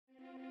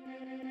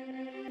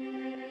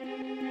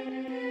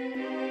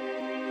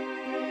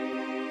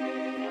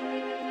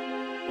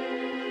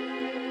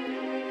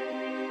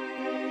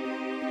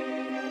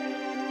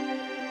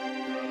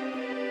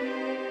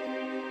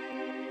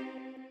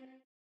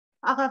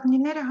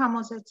Աղավնիները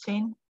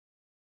համոզեցին,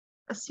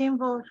 ըսին,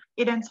 որ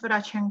իրենց վրա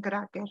չեն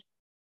կրակեր։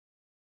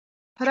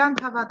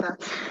 Հրանտ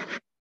հավատաց։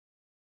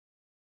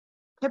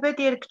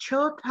 Թեպետ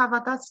երկչոտ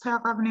հավատաց, թե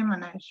աղավնի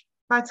մներ,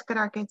 բայց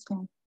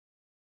կրակեցին։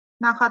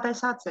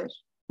 Նախատեսած էր,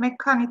 մեկ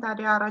քանի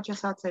տարի առաջ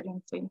ասած էր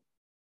ինձ,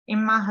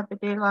 իմ մահը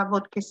պետք է լա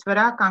ոտքիս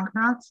վրա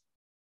կանգնած,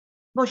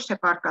 ոչ թե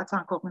պարկած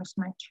անկողնուս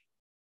մեջ։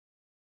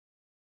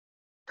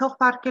 Թող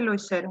պարկի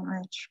լույսերի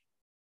մեջ։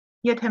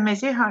 Եթե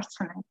մեզի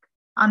հարցնեք,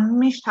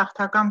 անմիշտ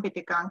հաղթական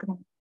պիտի կանգնի,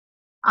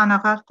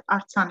 անաղարտ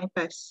արձանի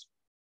պես։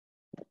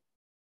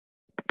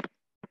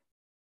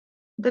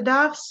 The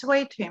dove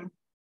swayed him,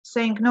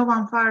 saying no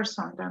one fires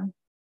on them.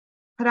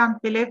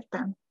 Hrant believed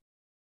them.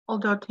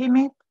 Although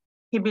timid,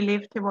 he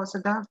believed he was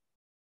a dove.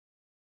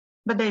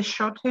 But they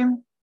shot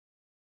him.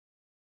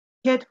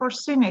 He had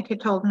foreseen it, he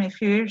told me a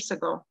few years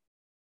ago.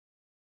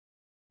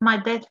 My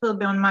death will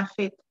be on my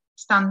feet,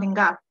 standing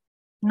up,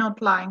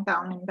 not lying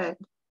down in bed.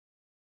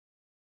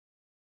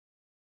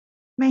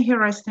 May he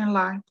rest in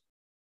light.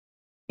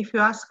 If you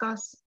ask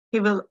us, he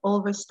will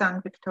always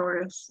stand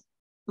victorious,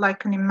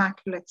 like an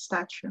immaculate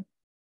statue.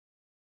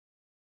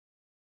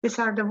 These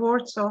are the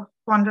words of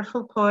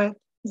wonderful poet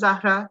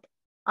Zahrat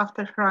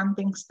after Hrant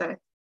Dink's death.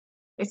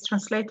 It's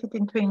translated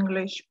into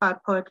English by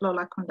poet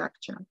Lola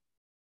Kondakjian.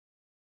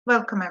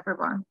 Welcome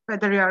everyone,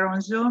 whether you are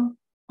on Zoom,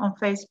 on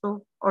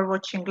Facebook, or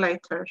watching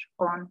later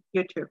on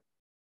YouTube.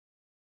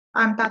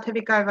 I'm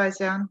Tatevik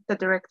Ayvazian, the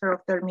director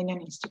of the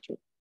Armenian Institute.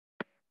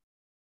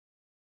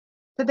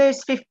 Today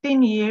is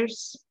 15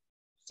 years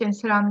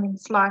since Hrant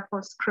Dink's life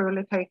was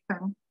cruelly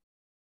taken.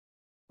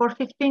 For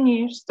 15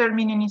 years, the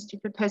Armenian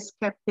Institute has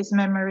kept his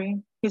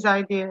memory, his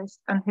ideas,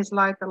 and his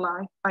light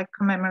alive by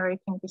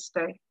commemorating this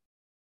day.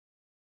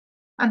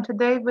 And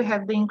today we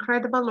have the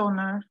incredible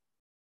honor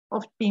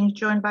of being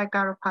joined by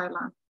Garo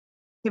Paylan.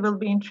 He will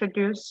be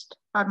introduced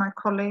by my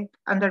colleague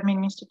and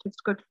Armenian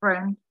Institute's good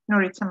friend,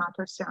 Nouritza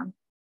Matossian.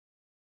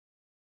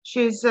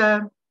 She is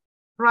a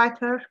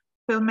writer,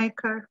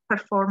 filmmaker,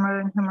 performer,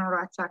 and human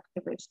rights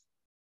activist.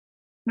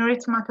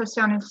 Nouritza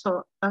Matossian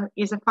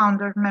is a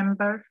founder,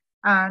 member,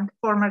 and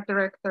former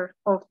director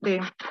of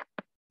the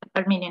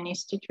Armenian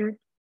Institute.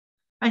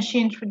 And she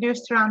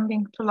introduced Hrant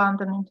Dink to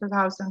London in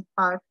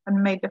 2005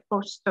 and made the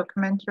first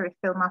documentary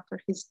film after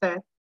his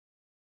death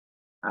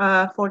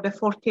for the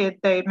 40th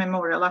day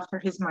memorial after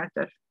his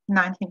murder,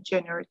 19th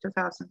January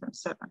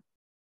 2007.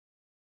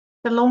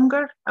 The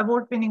longer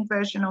award-winning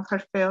version of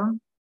her film,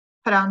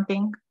 Hrant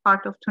Dink,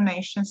 Part of Two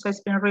Nations,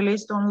 has been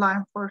released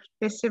online for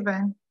this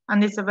event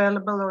and is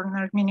available on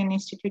Armenian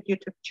Institute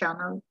YouTube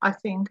channel. I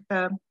think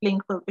the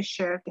link will be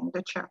shared in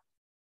the chat.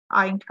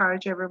 I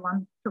encourage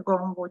everyone to go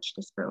and watch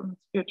this film.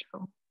 It's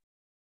beautiful.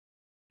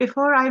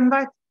 Before I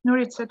invite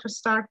Nouritza to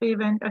start the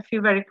event, a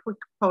few very quick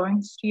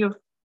points. The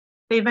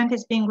event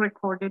is being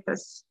recorded,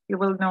 as you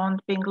will know,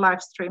 and being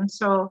live streamed.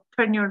 So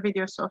turn your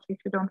videos off if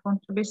you don't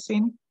want to be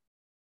seen.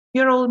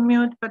 You're all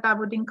mute, but I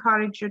would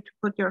encourage you to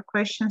put your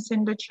questions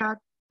in the chat,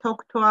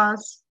 talk to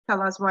us,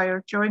 tell us why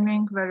you're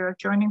joining, where you're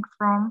joining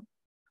from,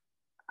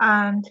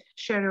 and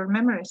share your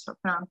memories of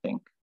Hrant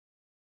Dink.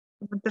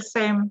 The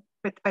same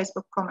with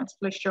Facebook comments,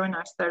 please join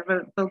us there.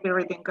 We'll be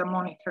reading and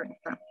monitoring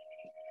them.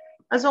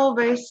 As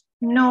always,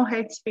 no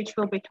hate speech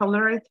will be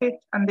tolerated,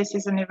 and this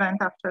is an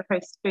event after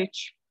hate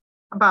speech,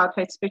 about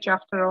hate speech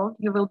after all.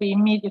 You will be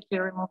immediately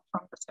removed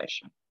from the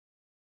session.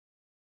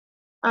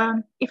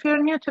 If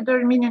you're new to the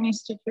Armenian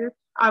Institute,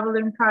 I will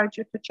encourage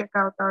you to check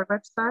out our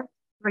website,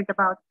 read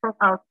about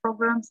our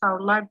programs,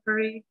 our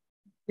library,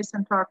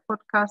 listen to our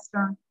podcast,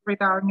 and read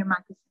our new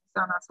magazine,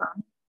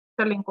 Zanazan.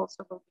 The link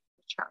also will be in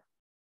the chat.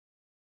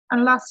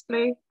 And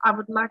lastly, I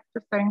would like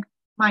to thank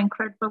my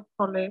incredible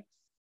colleagues,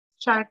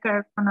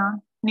 Shaika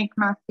Erkona, Nick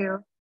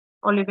Matthew,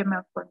 Olivia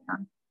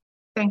Melkonian.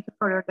 Thank you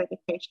for your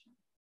dedication.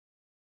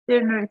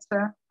 Dear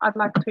Nouritza, I'd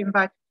like to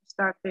invite you to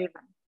start the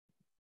event.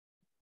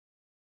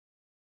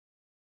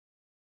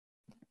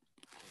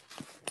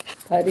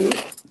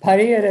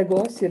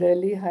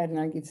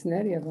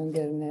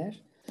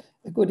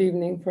 Good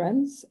evening,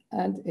 friends,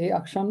 and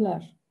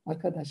akşamlar,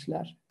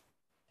 arkadaşlar.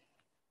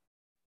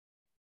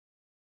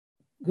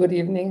 Good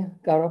evening,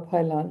 Garo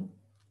Paylan.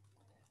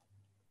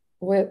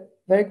 We're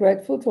very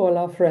grateful to all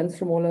our friends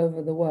from all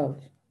over the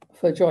world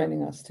for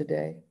joining us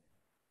today.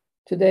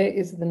 Today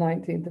is the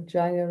 19th of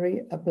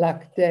January, a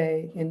black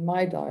day in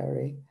my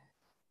diary,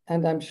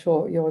 and I'm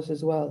sure yours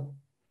as well.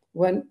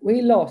 When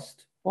we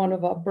lost one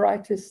of our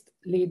brightest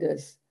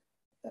leaders,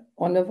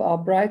 one of our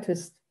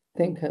brightest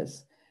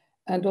thinkers,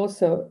 and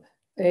also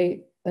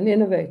an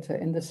innovator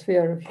in the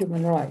sphere of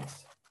human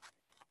rights.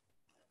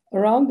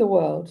 Around the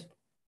world,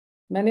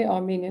 many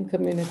Armenian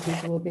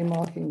communities will be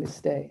marking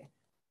this day.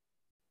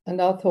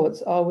 And our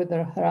thoughts are with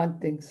the Hrant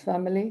Dink's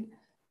family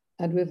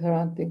and with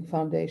Hrant Dink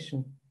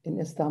Foundation in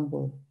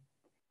Istanbul.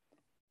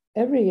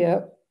 Every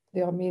year,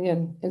 the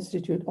Armenian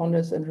Institute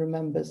honors and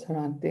remembers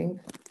Hrant Dink,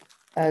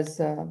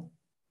 as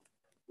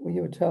we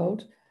were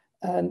told.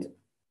 And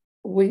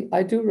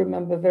I do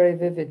remember very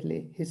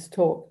vividly his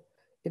talk.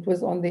 It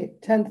was on the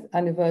 10th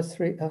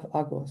anniversary of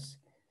Agos.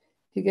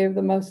 He gave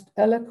the most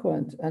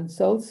eloquent and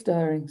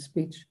soul-stirring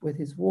speech with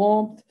his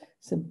warmth,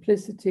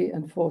 simplicity,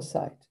 and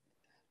foresight.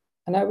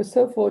 And I was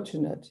so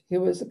fortunate. He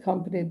was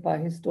accompanied by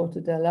his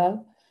daughter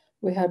Delal.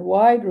 We had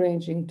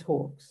wide-ranging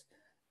talks,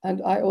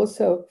 and I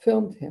also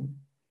filmed him.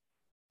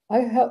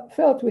 I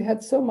felt we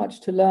had so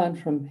much to learn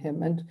from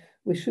him, and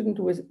we shouldn't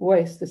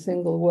waste a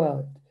single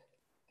word.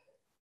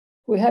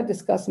 We had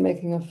discussed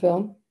making a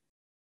film,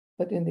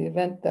 but in the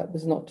event that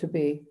was not to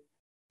be,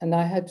 and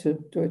I had to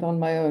do it on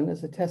my own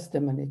as a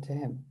testimony to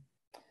him.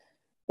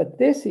 But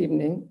this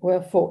evening,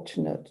 we're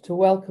fortunate to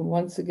welcome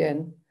once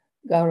again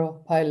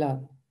Garo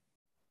Paylan.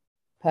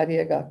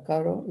 Pariega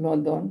Garo,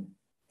 London.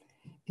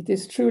 It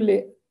is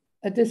truly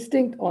a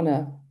distinct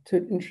honor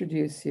to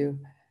introduce you.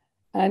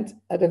 And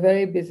at a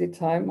very busy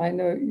time, I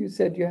know you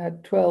said you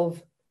had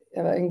 12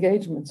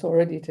 engagements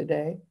already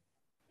today.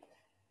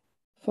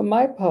 For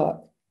my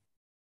part,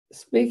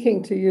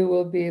 speaking to you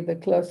will be the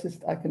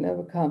closest I can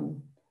ever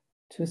come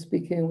to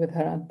speaking with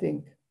Hrant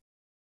Dink.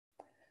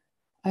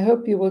 I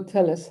hope you will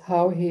tell us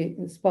how he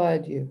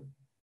inspired you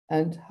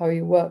and how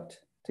you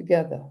worked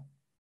together.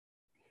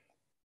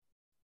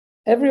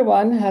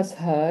 Everyone has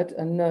heard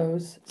and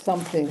knows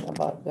something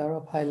about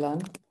Garo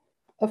Paylan.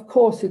 Of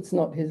course, it's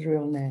not his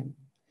real name.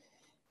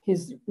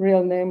 His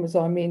real name was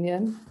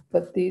Armenian,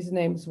 but these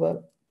names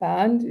were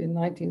banned in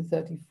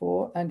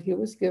 1934, and he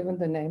was given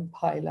the name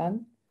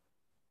Paylan.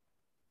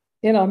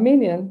 In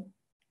Armenian,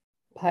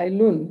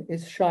 Paylun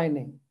is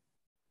shining.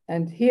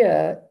 And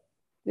here,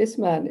 this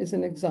man is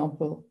an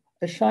example,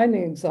 a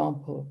shining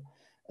example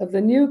of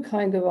the new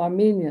kind of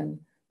Armenian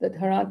that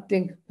Hrant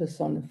Dink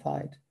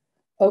personified: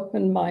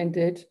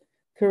 open-minded,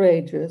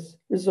 courageous,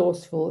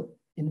 resourceful,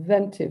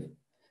 inventive,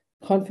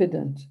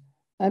 confident,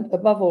 and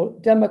above all,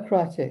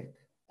 democratic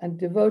and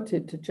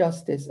devoted to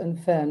justice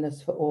and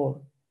fairness for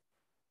all.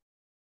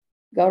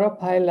 Garo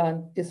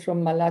Paylan is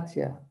from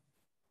Malatya.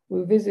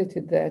 We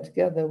visited there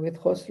together with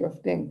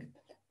Hrant Dink,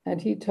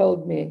 and he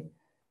told me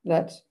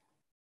that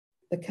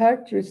the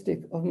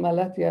characteristic of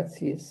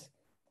Malatyatsis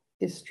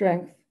is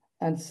strength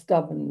and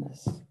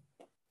stubbornness.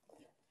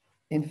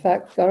 In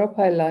fact, Garo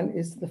Paylan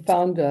is the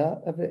founder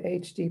of the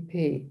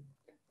HDP,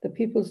 the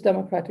People's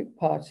Democratic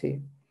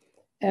Party,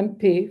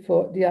 MP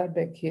for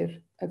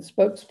Diyarbakir, and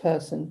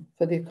spokesperson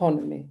for the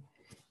economy.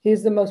 He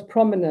is the most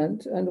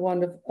prominent and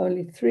one of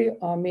only 3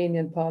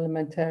 Armenian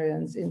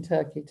parliamentarians in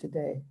Turkey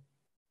today.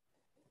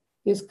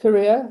 His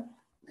career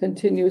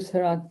continues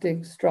Hrant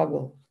Dink's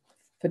struggle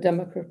for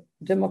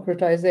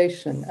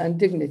democratization and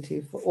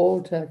dignity for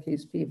all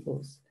Turkey's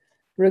peoples,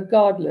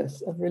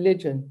 regardless of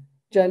religion,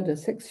 gender,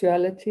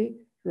 sexuality,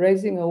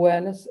 raising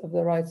awareness of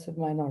the rights of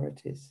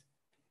minorities.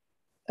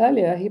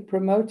 Earlier, he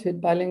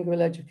promoted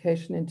bilingual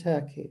education in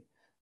Turkey,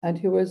 and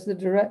he was the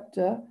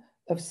director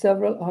of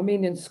several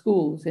Armenian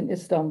schools in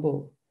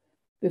Istanbul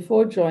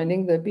before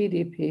joining the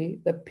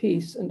BDP, the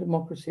Peace and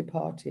Democracy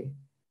Party.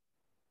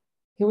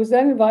 He was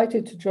then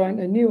invited to join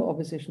a new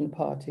opposition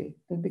party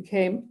and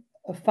became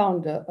a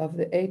founder of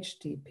the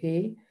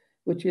HDP,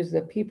 which is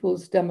the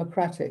People's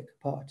Democratic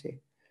Party,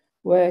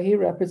 where he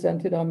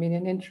represented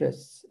Armenian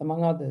interests,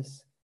 among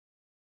others.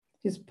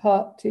 His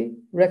party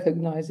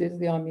recognizes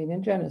the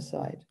Armenian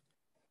genocide.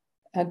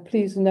 And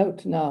please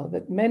note now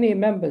that many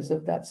members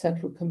of that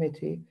Central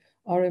Committee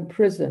are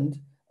imprisoned,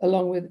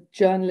 along with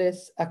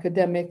journalists,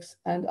 academics,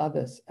 and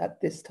others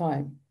at this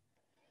time.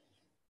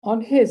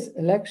 On his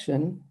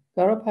election,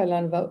 Garo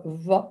Paylan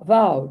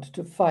vowed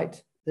to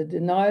fight the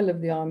denial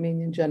of the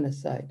Armenian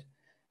genocide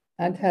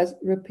and has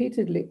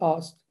repeatedly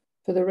asked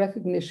for the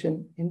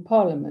recognition in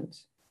Parliament.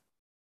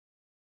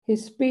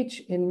 His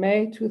speech in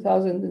May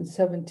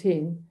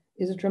 2017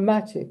 is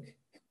dramatic.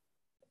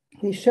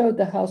 He showed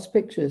the House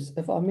pictures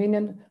of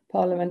Armenian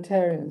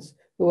parliamentarians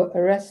who were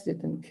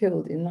arrested and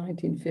killed in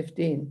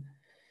 1915.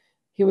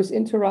 He was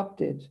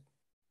interrupted.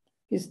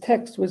 His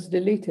text was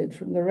deleted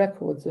from the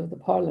records of the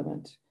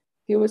parliament.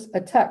 He was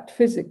attacked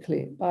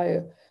physically by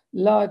a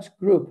large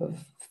group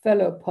of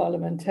fellow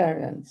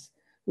parliamentarians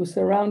who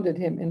surrounded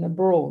him in a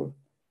brawl,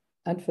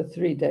 and for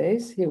 3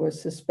 days he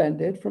was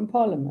suspended from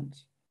parliament.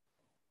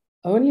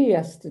 Only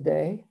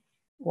yesterday,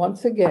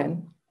 once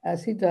again,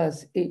 as he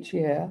does each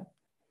year,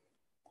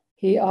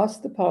 he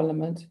asked the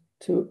parliament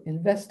to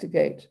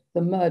investigate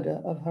the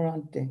murder of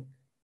Hrant Dink.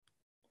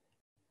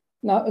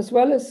 Now, as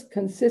well as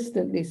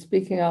consistently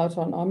speaking out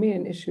on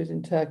Armenian issues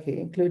in Turkey,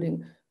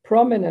 including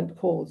prominent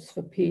calls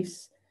for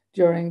peace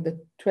during the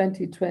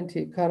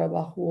 2020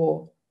 Karabakh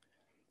War,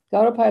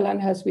 Garo Paylan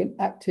has been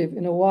active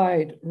in a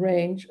wide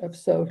range of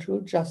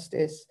social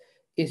justice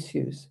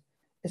issues,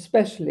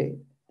 especially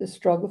the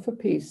struggle for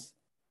peace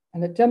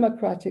and a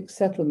democratic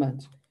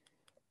settlement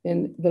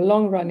in the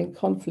long-running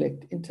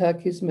conflict in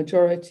Turkey's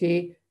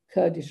majority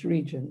Kurdish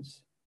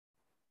regions.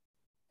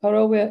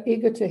 Garo, we're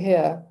eager to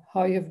hear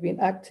how you've been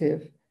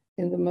active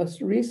in the most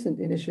recent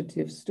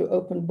initiatives to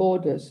open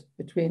borders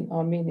between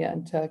Armenia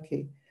and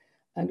Turkey.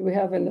 And we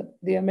have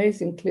the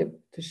amazing clip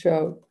to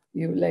show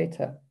you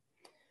later.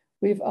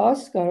 We've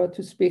asked Garo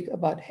to speak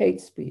about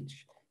hate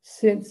speech,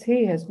 since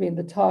he has been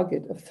the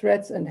target of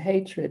threats and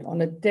hatred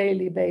on a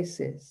daily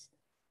basis.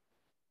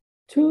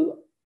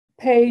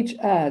 2-page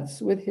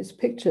ads with his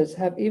pictures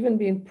have even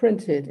been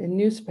printed in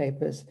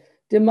newspapers,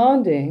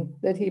 demanding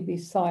that he be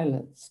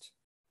silenced.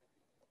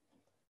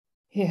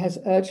 He has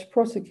urged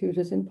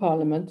prosecutors in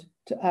parliament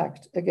to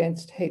act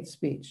against hate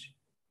speech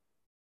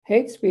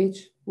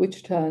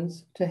which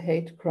turns to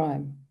hate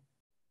crime.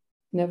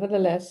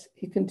 Nevertheless,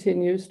 he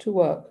continues to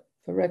work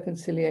for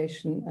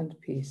reconciliation and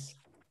peace.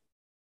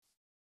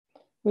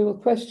 We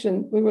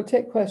will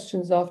take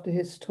questions after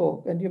his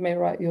talk, and you may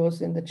write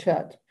yours in the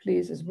chat,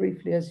 please, as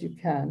briefly as you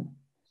can.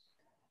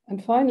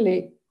 And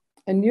finally,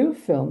 a new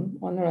film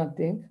on Hrant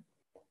Dink,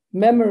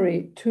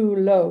 Memory Too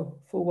Low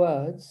for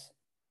Words,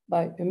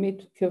 by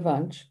Umit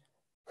Kivanch,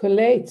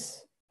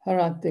 collates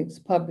Hrant Dink's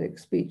public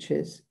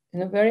speeches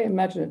in a very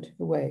imaginative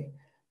way,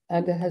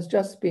 and it has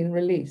just been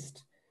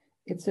released.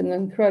 It's an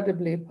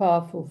incredibly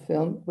powerful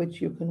film, which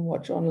you can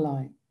watch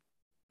online.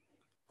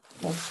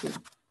 Thank you.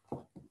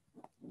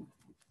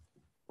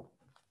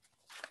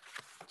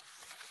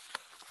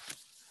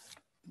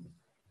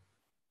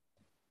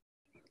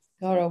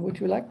 Garo, would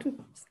you like to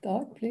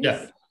start, please?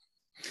 Yeah.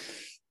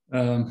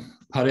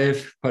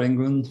 Parev,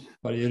 Parengun,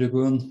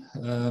 Parierugun.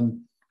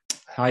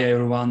 Hi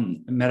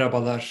everyone.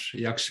 Merhabalar,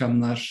 iyi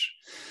akşamlar.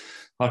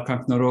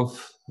 Harkank Norov,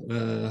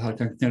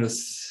 Harkank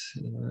Neres,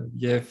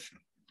 Yev.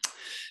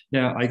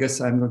 Yeah, I guess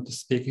I'm going to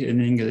speak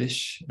in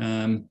English.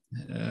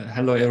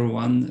 Hello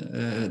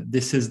everyone.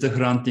 This is the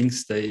Hrant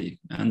Dink's Day,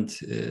 and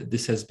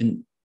it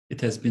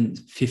has been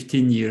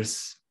 15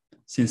 years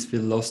since we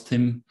lost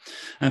him.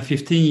 And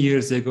 15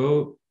 years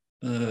ago,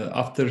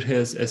 after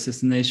his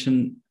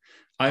assassination,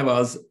 I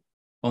was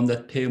on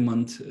that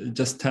pavement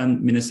just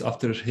 10 minutes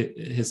after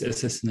his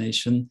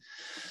assassination.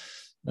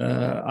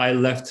 I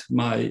left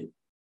my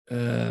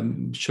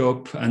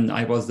shop and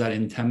I was there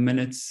in 10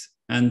 minutes,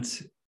 and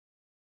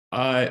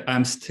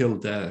I'm still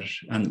there,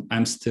 and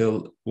I'm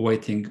still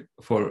waiting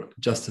for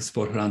justice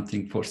for Hrant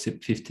Dink for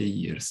 15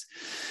 years.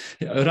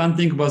 Hrant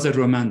Dink was a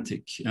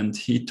romantic, and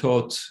he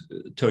thought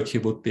Turkey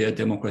would be a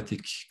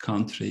democratic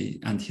country,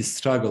 and he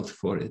struggled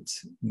for it.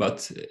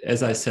 But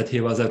as I said,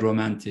 he was a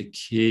romantic.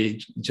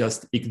 He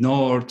just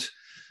ignored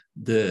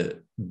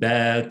the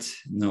bad,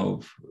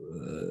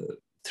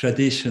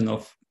 tradition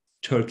of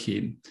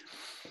Turkey,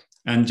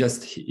 and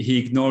he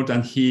ignored,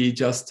 and he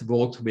just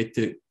walked with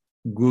the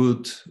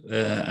good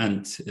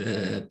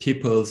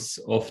peoples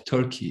of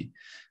Turkey.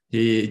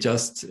 He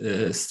just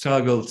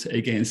struggled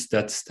against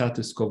that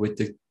status quo with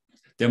the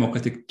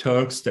democratic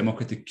Turks,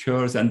 democratic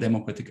Kurds, and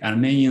democratic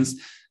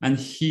Armenians, and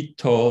he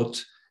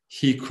thought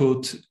he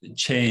could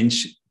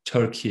change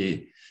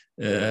Turkey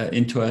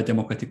into a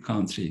democratic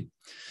country.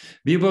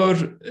 We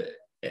were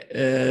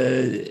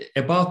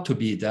about to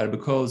be there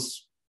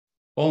because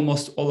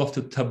almost all of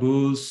the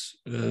taboos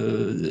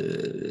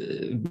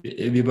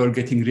we were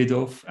getting rid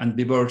of, and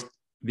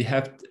we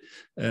have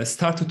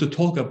started to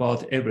talk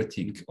about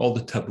everything, all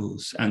the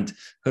taboos. And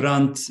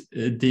Hrant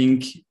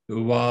Dink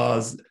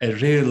was a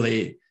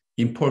really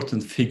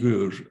important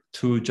figure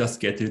to just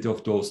get rid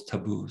of those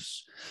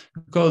taboos.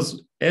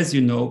 Because, as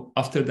you know,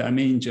 after the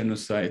Armenian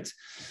genocide,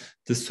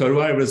 the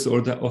survivors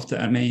of the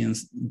Armenian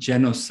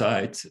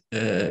genocide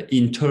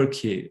in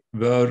Turkey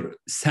were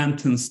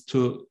sentenced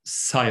to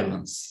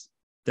silence.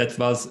 That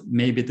was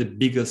maybe the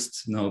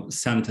biggest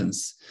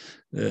sentence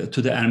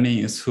to the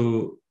Armenians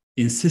who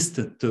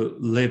insisted to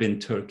live in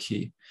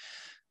Turkey.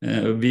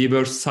 We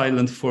were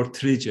silent for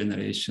 3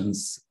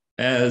 generations.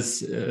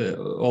 As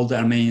all the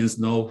Armenians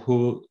know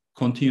who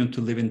continue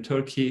to live in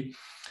Turkey,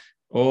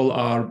 all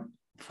our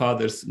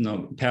fathers,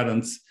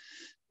 parents,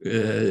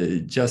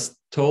 just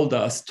told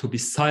us to be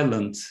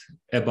silent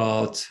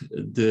about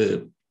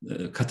the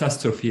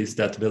catastrophes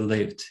that we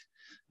lived.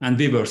 And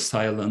we were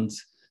silent.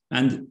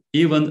 And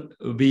even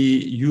we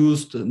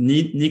used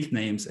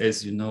nicknames,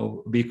 as you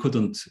know, we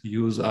couldn't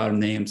use our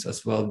names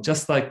as well,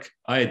 just like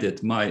I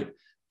did. My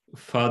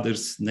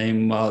father's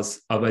name was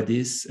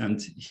Avadis,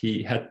 and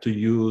he had to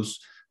use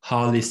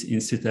Halis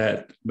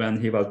instead when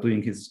he was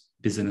doing his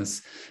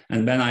business.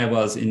 And when I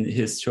was in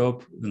his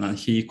shop,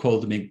 he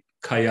called me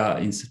Kaya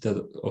instead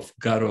of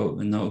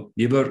Garo.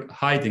 We were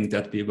hiding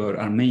that we were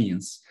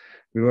Armenians.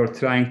 We were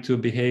trying to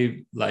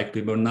behave like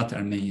we were not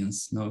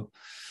Armenians.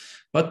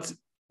 But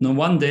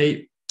one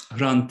day,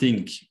 Hrant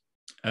Dink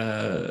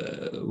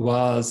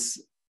was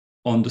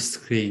on the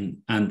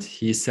screen, and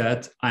he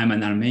said, "I'm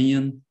an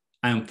Armenian,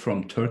 I'm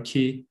from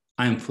Turkey,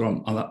 I'm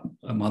from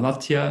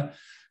Malatya,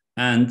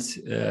 and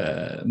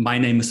my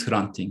name is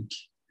Hrant Dink."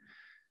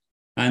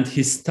 And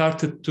he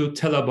started to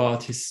tell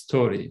about his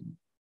story.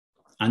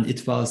 And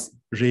it was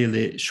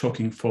really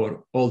shocking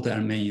for all the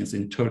Armenians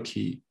in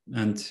Turkey.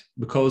 And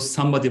because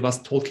somebody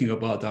was talking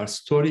about our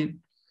story,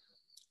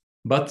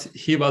 but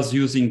he was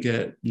using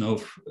a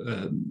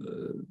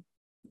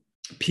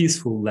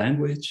peaceful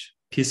language,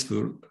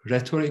 peaceful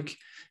rhetoric,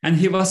 and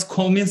he was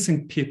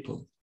convincing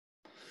people.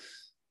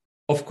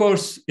 Of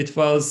course, it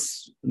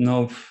was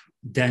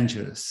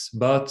dangerous,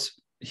 but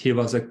he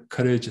was a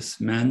courageous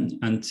man,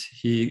 and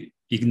he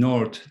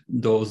ignored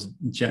those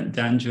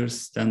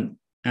dangers.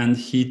 And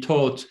he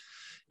thought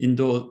in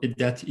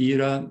that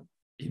era,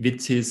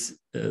 with his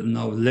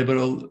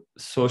liberal,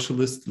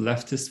 socialist,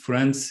 leftist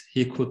friends,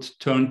 he could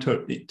turn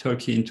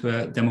Turkey into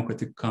a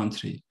democratic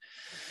country.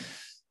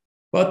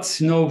 But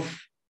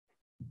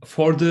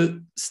for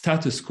the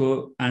status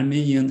quo,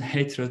 Armenian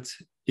hatred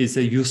is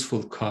a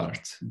useful card,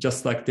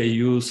 just like they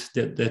use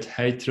that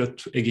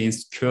hatred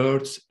against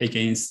Kurds,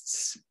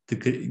 against the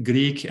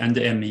Greek and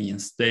the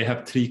Armenians. They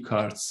have 3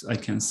 cards, I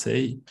can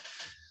say.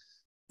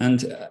 And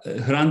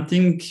Hrant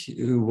Dink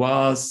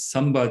was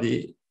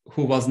somebody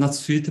who was not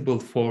suitable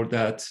for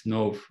that,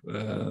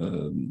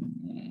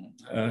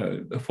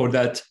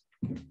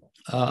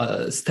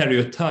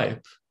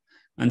 stereotype.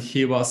 And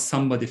he was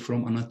somebody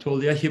from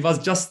Anatolia. He was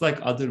just like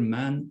other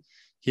men.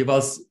 He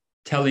was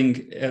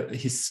telling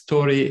his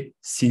story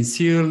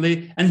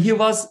sincerely, and he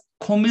was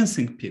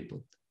convincing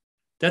people.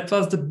 That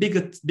was the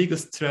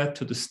biggest threat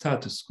to the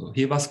status quo.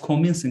 He was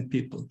convincing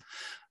people.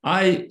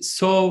 I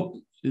saw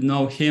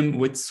him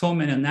with so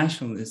many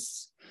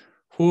nationalists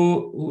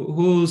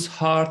whose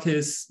heart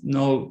is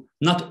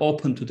not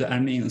open to the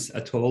Armenians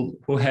at all,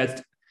 who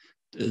had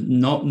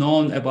not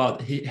known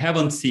about,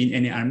 haven't seen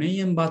any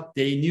Armenian, but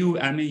they knew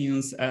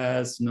Armenians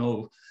as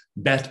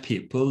bad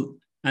people.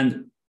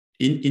 And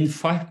in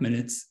 5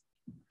 minutes,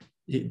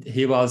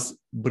 he was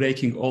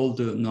breaking all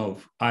the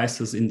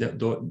ices in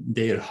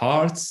their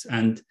hearts,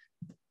 and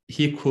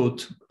he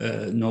could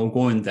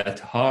go in that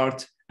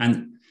heart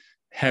and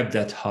have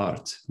that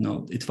heart.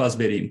 It was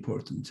very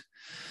important.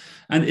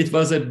 And it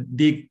was a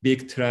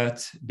big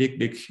threat, big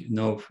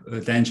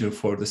danger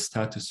for the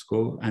status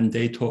quo. And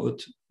they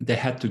thought they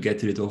had to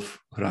get rid of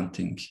Hrant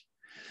Dink.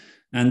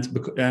 And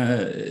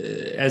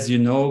as you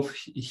know,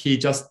 he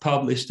just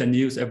published the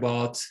news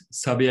about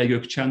Sabiha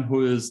Gökçen,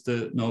 who is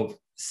the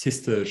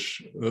sister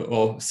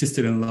or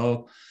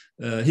sister-in-law,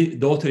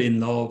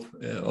 daughter-in-law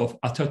of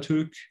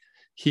Atatürk.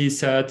 He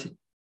said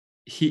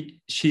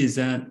she is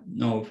an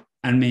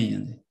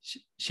Armenian.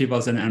 She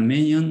was an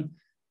Armenian.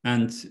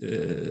 And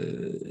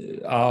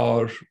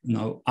our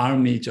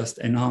army just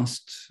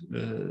announced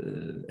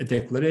a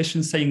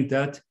declaration saying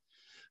that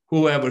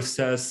whoever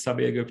says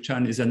Sabiha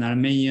Gökçen is an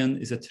Armenian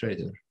is a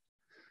traitor.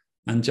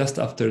 And just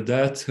after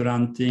that,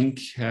 Hrant Dink,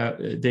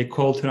 they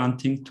called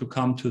Hrant Dink to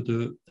come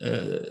to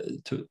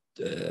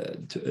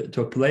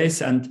a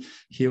place, and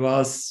he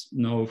was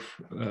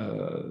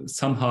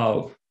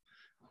somehow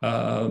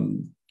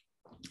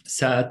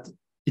said,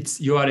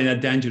 you are in a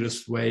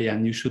dangerous way,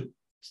 and you should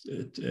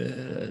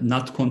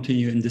not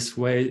continue in this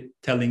way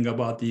telling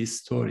about these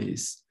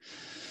stories.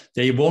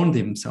 They warned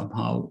him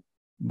somehow,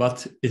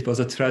 but it was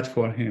a threat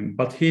for him.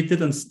 But he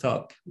didn't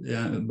stop.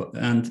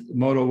 And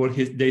moreover,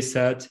 they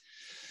said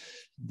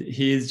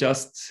he is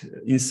just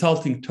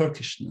insulting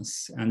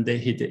Turkishness, and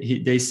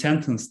they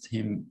sentenced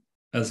him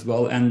as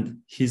well.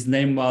 And his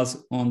name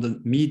was on the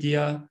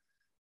media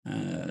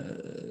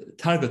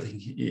targeting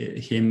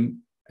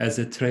him as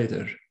a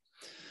traitor.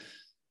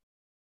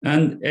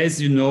 And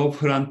as you know,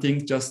 Hrant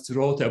Dink just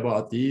wrote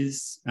about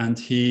this, and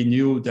he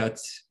knew that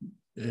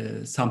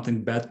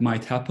something bad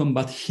might happen,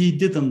 but he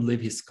didn't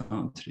leave his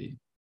country.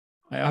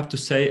 I have to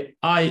say,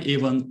 I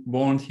even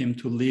warned him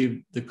to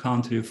leave the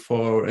country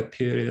for a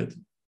period,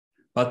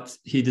 but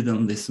he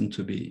didn't listen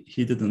to me.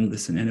 He didn't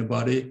listen to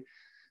anybody.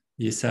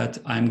 He said,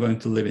 I'm going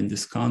to live in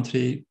this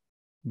country,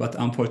 but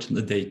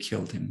unfortunately they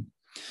killed him.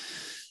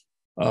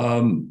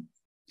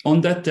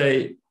 On that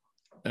day,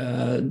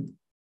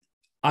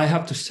 I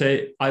have to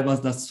say I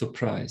was not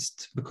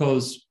surprised,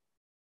 because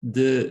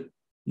the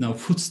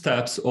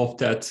footsteps of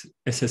that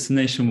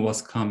assassination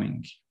was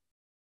coming.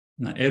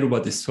 Now,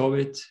 everybody saw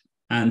it,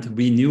 and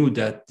we knew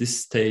that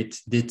this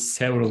state did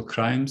several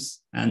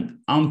crimes, and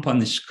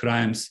unpunished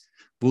crimes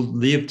would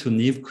lead to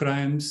new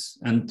crimes,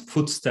 and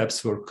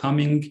footsteps were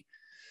coming.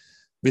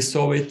 We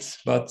saw it,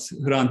 but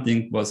Hrant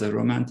Dink was a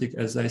romantic,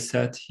 as I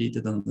said. He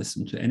didn't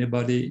listen to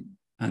anybody,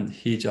 and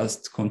he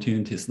just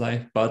continued his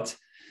life, but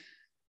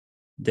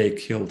they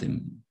killed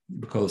him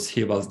because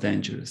he was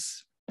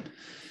dangerous.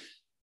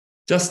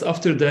 Just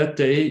after that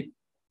day,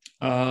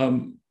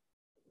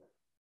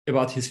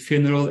 about his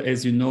funeral,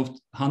 as you know,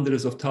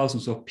 hundreds of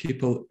thousands of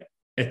people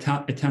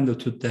attended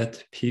to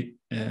that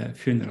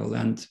funeral,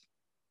 and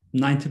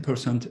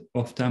 90%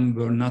 of them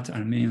were not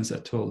Armenians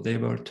at all. They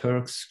were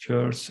Turks,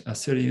 Kurds,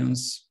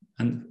 Assyrians,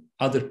 and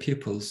other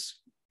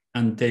peoples.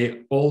 And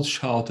they all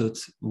shouted,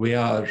 "We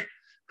are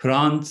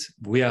Hrant,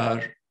 we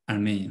are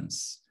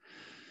Armenians."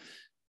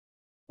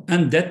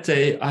 And that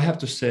day, I have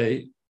to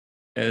say,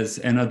 as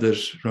another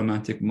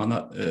romantic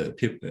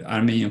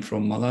Armenian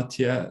from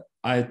Malatya,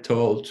 I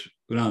told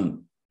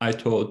Hrant,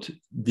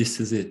 this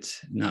is it.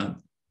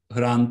 Now,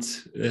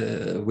 Hrant,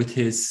 with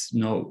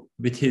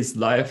his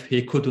life,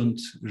 he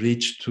couldn't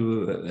reach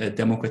to a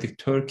democratic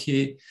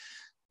Turkey,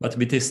 but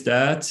with his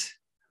dad,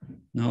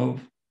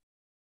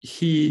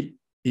 he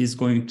is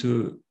going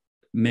to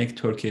make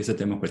Turkey as a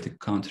democratic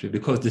country,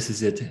 because this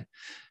is it.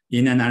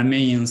 In an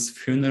Armenian's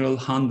funeral,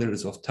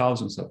 hundreds of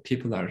thousands of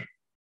people are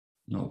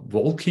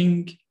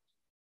walking,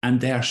 and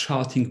they are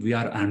shouting, "We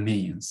are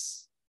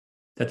Armenians."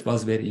 That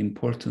was very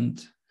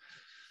important.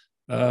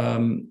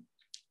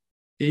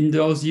 in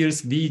those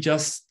years, we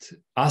just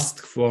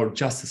asked for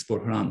justice for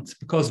Hrant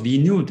because we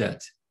knew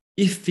that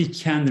if we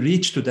can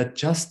reach to that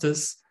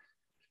justice,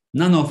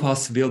 none of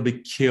us will be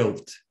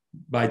killed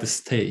by the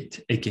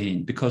state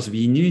again, because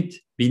we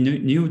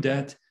knew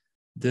that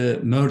the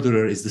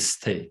murderer is the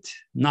state,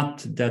 not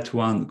that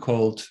one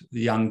called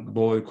the young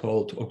boy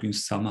called Ogün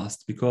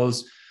Samast,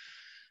 because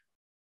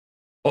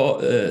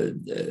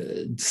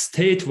the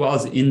state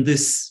was in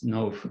this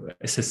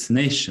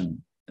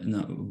assassination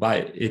by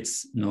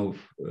its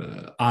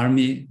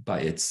army, by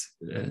its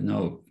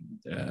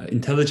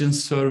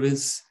intelligence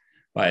service,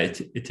 by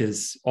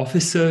its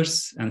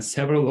officers, and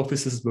several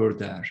officers were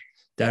there.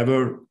 There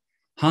were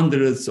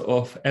hundreds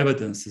of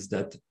evidences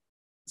that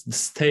the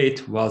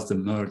state was the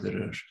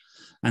murderer.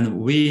 And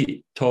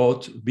we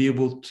thought we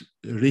would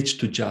reach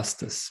to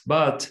justice.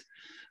 But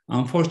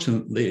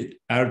unfortunately,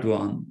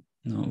 Erdogan,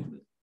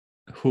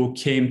 who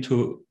came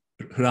to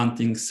Hrant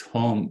Dink's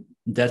home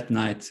that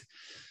night,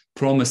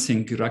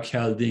 promising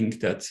Raquel Dink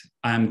that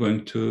I am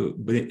going to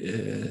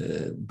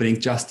bring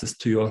justice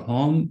to your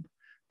home,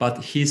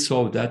 but he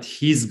saw that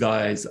his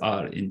guys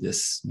are in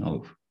this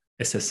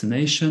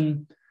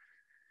assassination,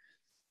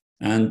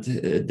 and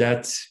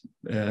that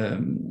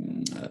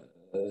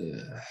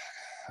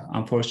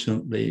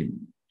unfortunately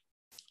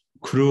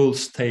cruel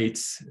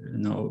states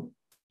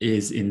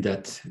is in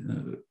that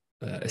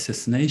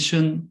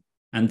assassination,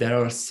 and there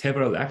are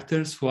several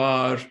actors who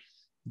are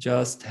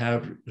just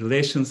have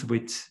relations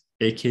with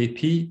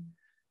AKP,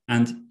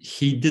 and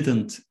he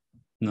didn't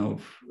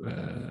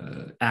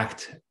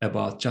act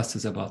about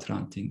justice about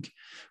Hrant Dink.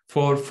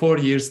 For 4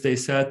 years, they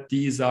said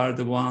these are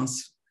the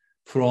ones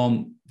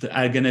from the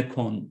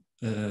Ergenekon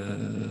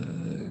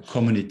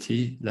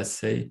community, let's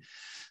say.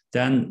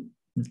 Then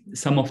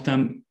some of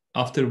them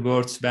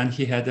afterwards, when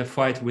he had a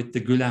fight with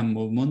the Gülen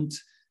movement,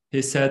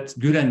 he said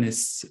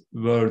Gülenists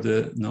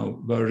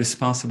were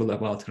responsible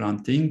about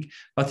Hrant Dink,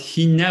 but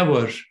he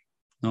never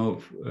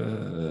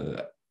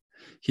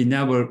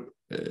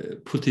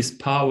put his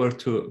power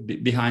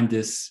behind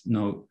this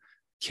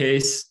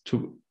case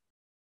to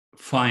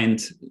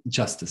find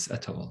justice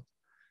at all.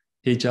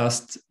 He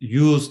just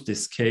used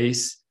this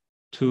case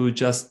to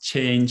just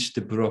change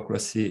the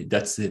bureaucracy.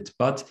 That's it.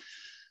 But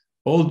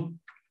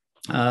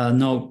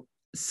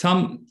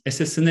some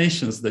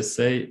assassinations, let's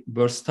say,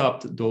 were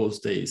stopped those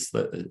days,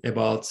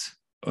 about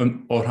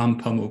Orhan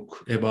Pamuk,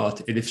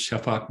 about Elif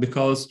Shafak,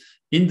 because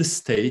in the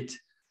state,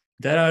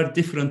 there are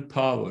different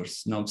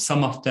powers.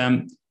 Some of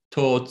them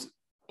thought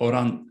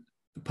Orhan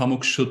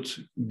Pamuk should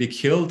be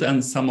killed,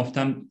 and some of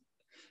them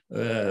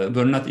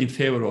were not in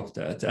favor of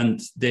that.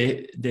 And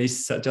they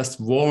just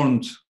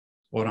warned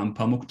Orhan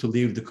Pamuk to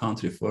leave the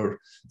country for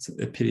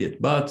a period.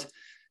 But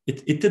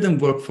it didn't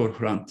work for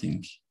Hrant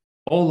Dink.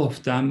 All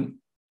of them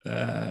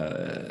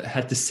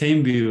had the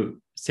same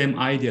view, same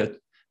idea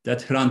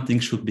that Hrant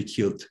Dink should be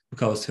killed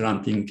because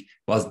Hrant Dink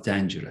was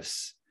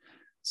dangerous.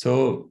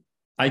 So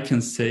I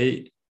can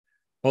say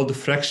all the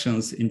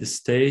fractions in the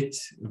state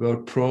were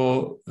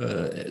pro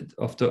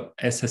of the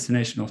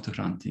assassination of the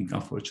Hrant Dink,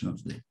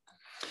 unfortunately.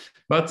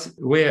 But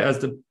we, as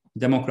the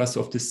Democrats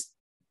of this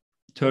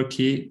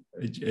Turkey,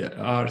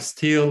 are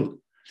still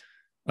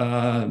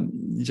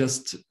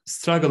just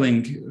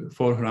struggling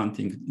for Hrant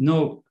Dink.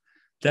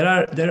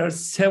 There are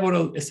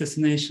several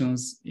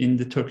assassinations in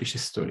the Turkish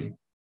history,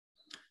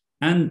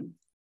 and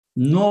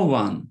no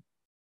one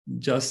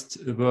just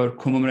were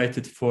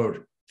commemorated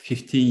for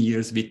 15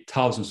 years with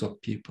thousands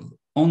of people.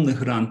 Only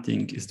Hrant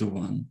Dink is the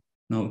one.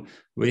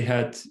 We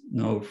had,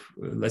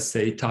 let's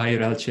say, Tahir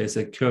Elçi as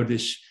a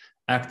Kurdish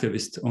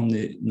activist,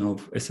 only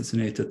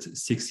assassinated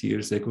 6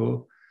 years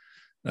ago.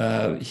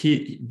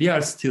 We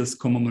are still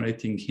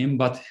commemorating him,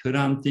 but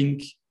Hrant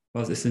Dink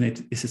was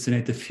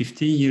assassinated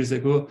 15 years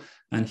ago,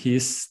 and he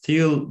is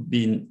still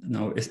being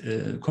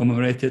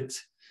commemorated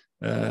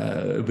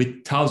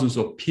with thousands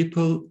of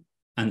people,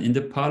 and in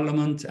the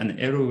parliament and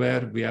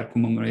everywhere we are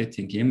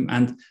commemorating him,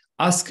 and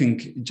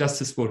asking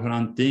justice for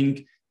Hrant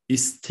Dink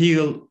is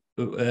still,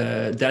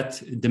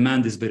 that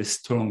demand is very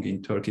strong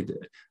in Turkey,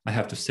 I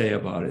have to say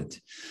about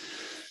it.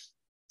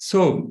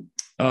 So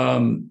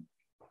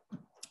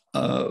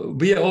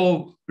we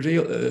all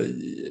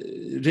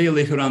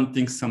really Hrant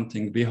Dink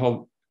something. We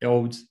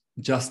owed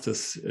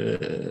justice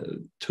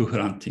to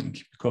Hrant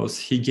Dink because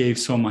he gave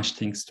so much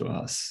things to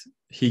us.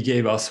 He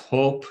gave us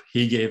hope.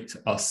 He gave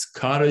us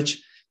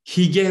courage.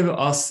 He gave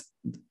us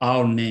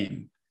our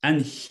name.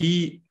 And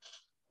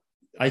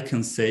I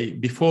can say,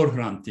 before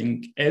Hrant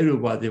Dink,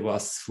 everybody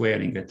was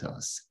swearing at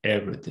us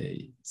every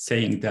day,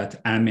 saying that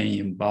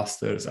Armenian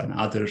bastards and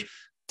other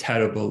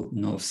terrible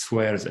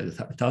swears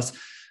at us.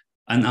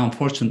 And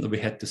unfortunately, we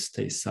had to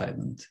stay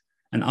silent.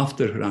 And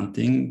after Hrant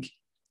Dink,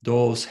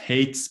 those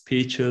hate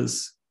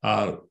speeches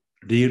are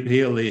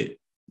really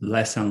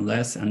less and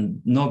less,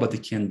 and nobody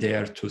can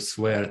dare to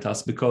swear at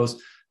us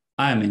because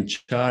I am in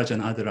charge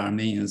and other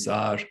Armenians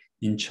are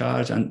in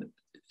charge, and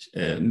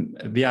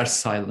we are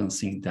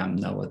silencing them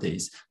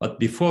nowadays. But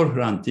before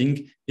Hrant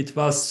Dink, it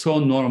was so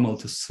normal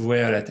to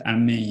swear at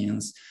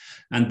Armenians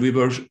and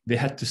we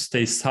had to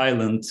stay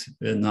silent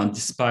now,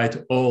 despite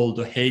all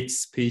the hate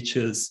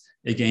speeches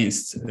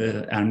against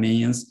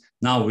Armenians.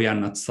 Now we are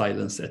not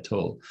silenced at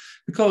all,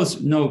 because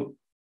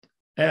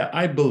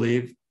I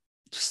believe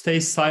to stay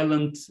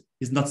silent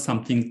is not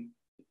something,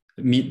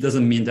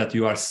 doesn't mean that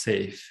you are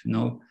safe.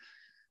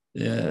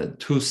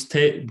 To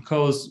stay,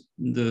 because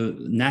the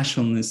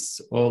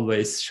nationalists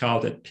always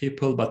shout at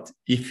people, but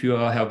if you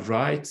have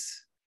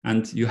rights,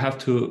 and you have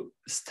to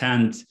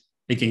stand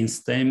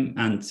against them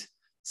and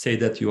say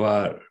that you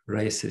are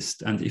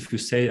racist, and if you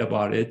say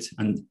about it,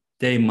 and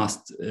they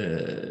must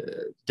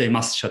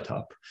shut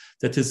up.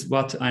 That is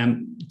what I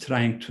am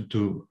trying to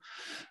do.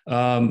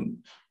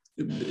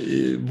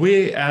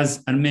 We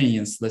as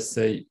Armenians, let's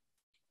say,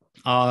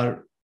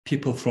 are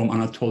people from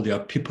Anatolia,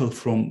 people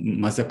from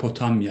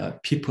Mesopotamia,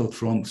 people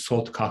from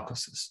South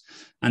Caucasus.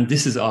 And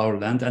this is our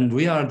land. And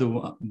we are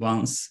the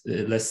ones,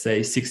 let's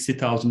say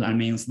 60,000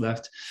 Armenians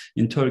left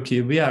in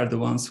Turkey. We are the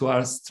ones who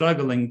are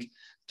struggling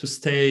to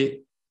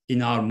stay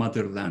in our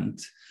motherland.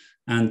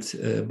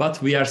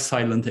 But we are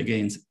silent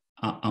against,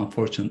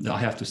 unfortunately, I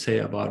have to say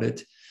about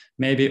it.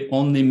 Maybe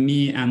only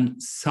me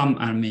and some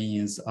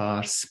Armenians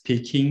are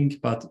speaking,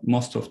 but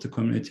most of the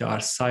community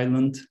are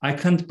silent. I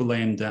can't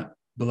blame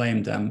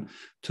them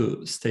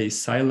to stay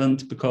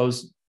silent,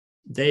 because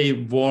they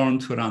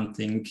warned Hrant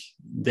Dink,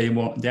 they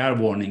are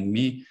warning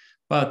me.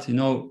 But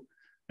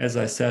as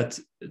I said,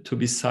 to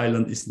be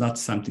silent is not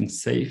something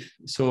safe.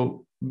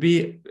 So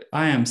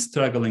I am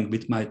struggling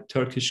with my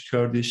Turkish,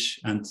 Kurdish,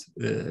 and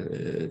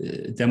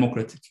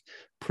democratic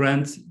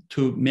friends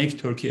to make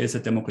Turkey as a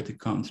democratic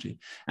country.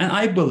 And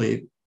I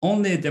believe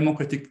only a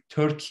democratic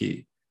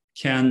Turkey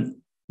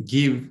can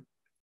give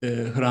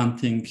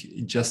Hrant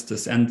Dink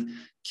justice and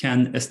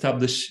can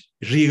establish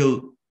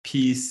real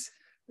peace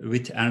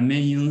with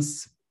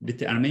Armenians, with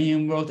the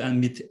Armenian world,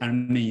 and with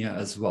Armenia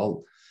as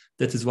well.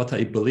 That is what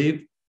I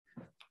believe.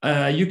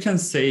 You can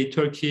say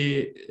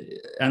Turkey,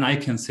 and I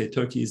can say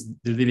Turkey is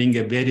living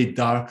a very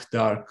dark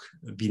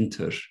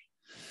winter.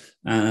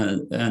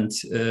 I'm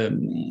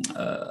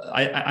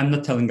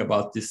not telling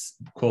about this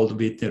cold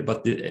winter,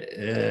 but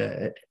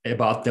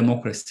about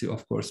democracy,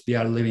 of course. We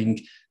are living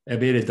a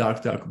very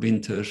dark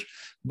winter.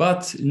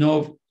 But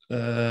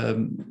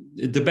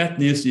the bad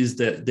news is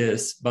that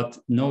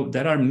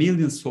there are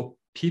millions of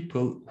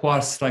people who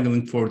are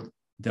struggling for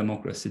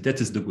democracy.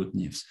 That is the good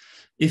news.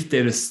 If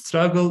there is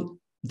struggle,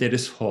 there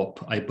is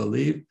hope, I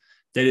believe.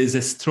 There is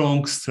a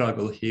strong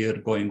struggle here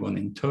going on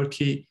in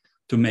Turkey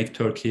to make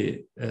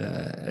Turkey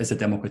as a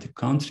democratic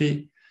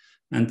country.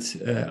 And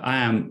I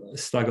am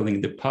struggling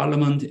in the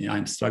parliament,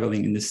 I'm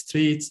struggling in the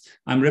streets.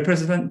 I'm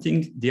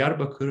representing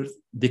Diyarbakir,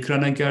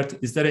 Dikranagard.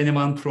 Is there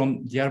anyone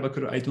from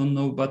Diyarbakir? I don't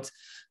know, but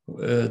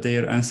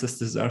their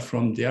ancestors are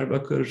from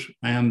Diyarbakir.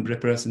 I am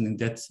representing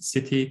that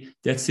city.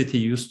 That city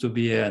used to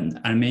be an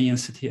Armenian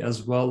city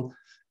as well.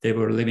 They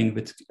were living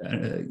with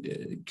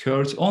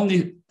Kurds.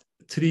 Only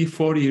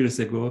 3-4 years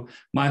ago,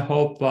 my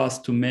hope was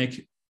to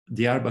make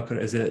Diyarbakir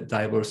as a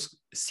diverse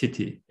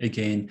city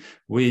again.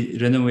 We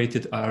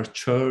renovated our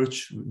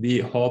church. We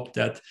hoped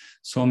that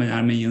so many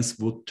Armenians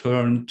would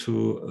turn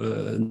to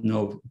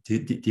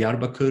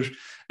Diyarbakir.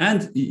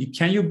 And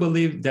can you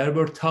believe there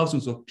were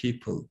thousands of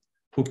people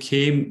who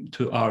came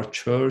to our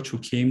church, who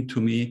came to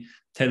me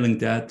telling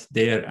that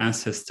their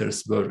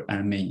ancestors were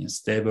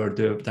Armenians. They were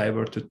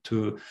diverted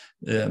to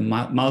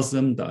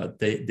Muslim, that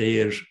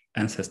their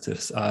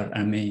ancestors are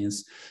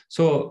Armenians.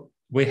 So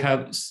we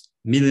have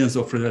millions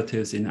of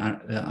relatives in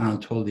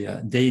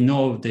Anatolia. They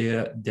know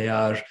they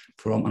are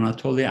from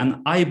Anatolia.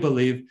 And I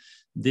believe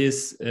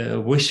this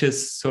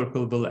vicious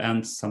circle will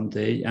end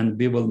someday, and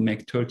we will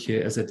make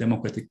Turkey as a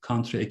democratic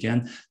country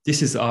again.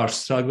 This is our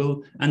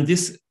struggle. And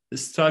this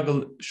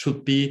struggle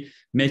should be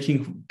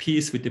making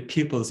peace with the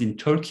peoples in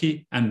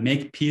Turkey and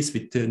make peace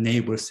with the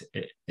neighbors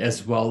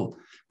as well,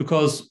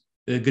 because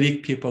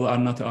Greek people are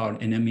not our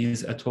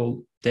enemies at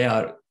all. They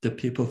are the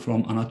people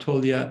from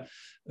Anatolia.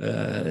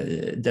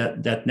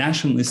 That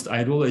nationalist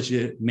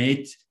ideology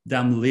made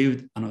them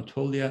leave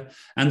Anatolia,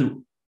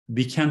 and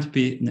we can't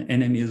be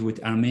enemies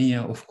with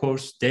Armenia. Of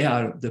course, they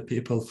are the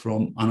people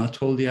from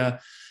Anatolia.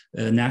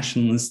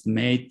 Nationalists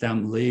made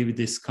them leave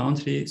this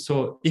country.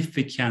 So if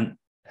we can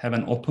have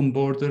an open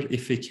border,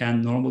 if we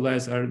can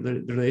normalize our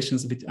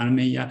relations with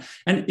Armenia,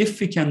 and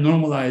if we can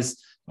normalize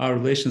our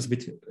relations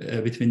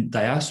between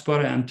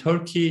diaspora and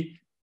Turkey,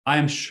 I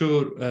am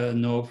sure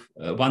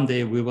one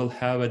day we will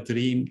have a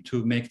dream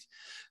to make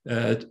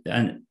a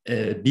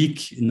big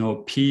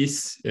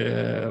peace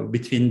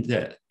between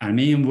the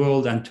Armenian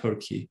world and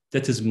Turkey.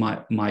 That is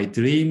my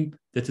dream.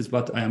 That is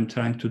what I am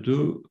trying to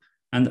do.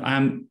 And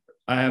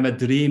I have a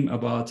dream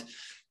about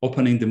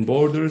opening the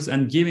borders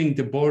and giving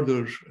the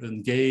border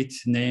gate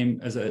name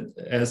as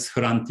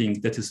Hrant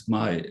Dink. That is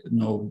my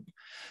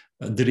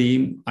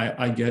dream.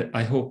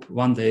 I hope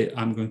one day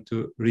I'm going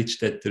to reach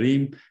that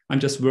dream. I'm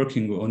just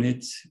working on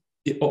it.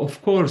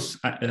 Of course,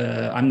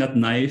 I'm not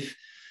naive,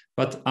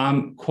 but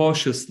I'm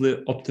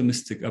cautiously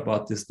optimistic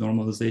about this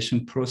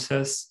normalization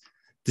process.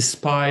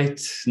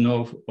 Despite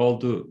all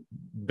the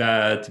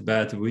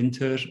bad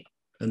winter,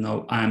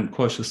 I'm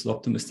cautiously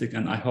optimistic,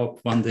 and I hope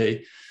one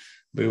day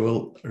we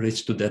will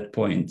reach to that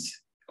point.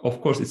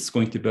 Of course, it's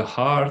going to be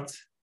hard,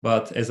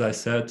 but as I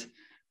said,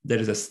 there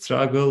is a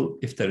struggle.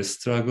 If there is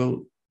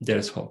struggle, there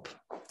is hope.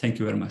 Thank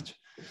you very much.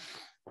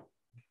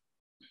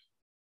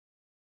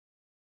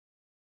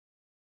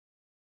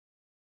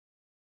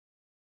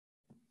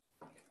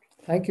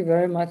 Thank you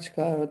very much,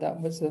 Garo.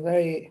 That was a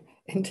very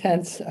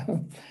intense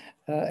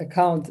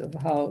account of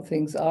how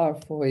things are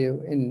for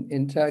you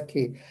in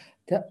Turkey.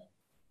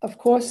 Of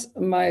course,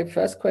 my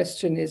first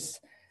question is,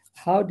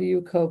 how do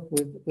you cope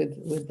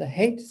with the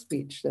hate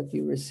speech that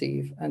you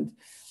receive? And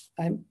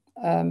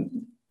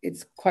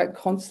it's quite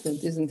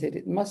constant, isn't it?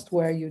 It must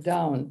wear you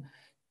down.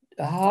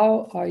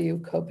 How are you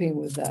coping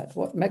with that?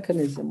 What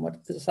mechanism,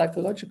 what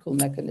psychological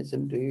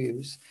mechanism do you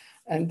use?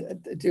 And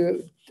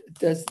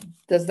does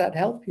that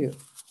help you?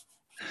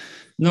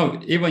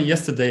 No, even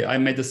yesterday I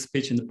made a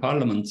speech in the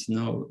parliament,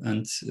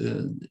 and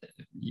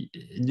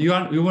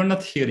you were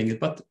not hearing it,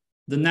 but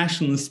the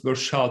nationalists were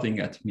shouting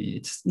at me.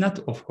 It's not,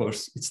 of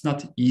course, it's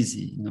not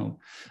easy.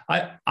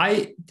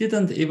 I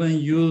didn't even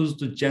use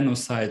the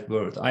genocide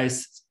word. I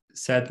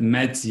said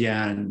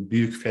medyan,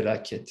 büyük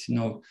felaket,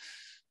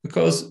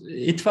 because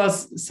it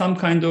was some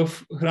kind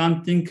of,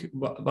 Hrant Dink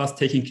was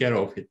taking care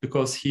of it,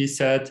 because he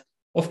said,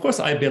 of course,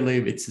 I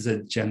believe it is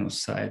a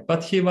genocide,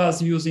 but he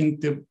was using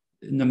the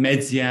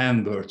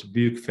medyan word,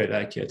 büyük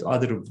felaket,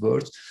 other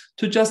words,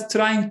 to just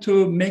trying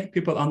to make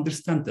people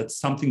understand that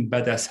something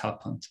bad has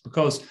happened.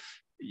 Because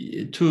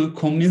to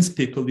convince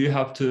people, you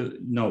have to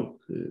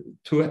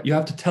you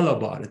have to tell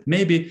about it.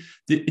 Maybe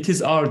it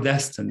is our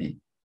destiny.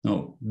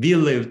 No,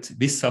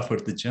 we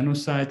suffered the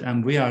genocide,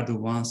 and we are the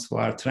ones who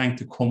are trying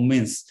to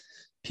convince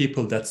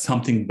people that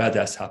something bad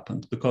has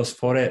happened. Because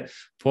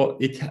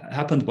it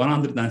happened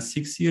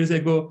 106 years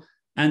ago,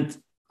 and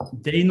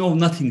they know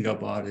nothing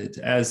about it.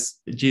 As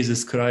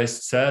Jesus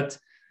Christ said,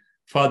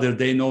 Father,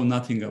 they know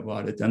nothing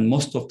about it. And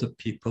most of the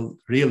people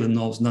really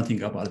knows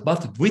nothing about it.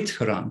 But with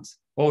Hrant,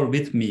 or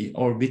with me,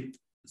 or with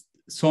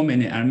so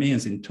many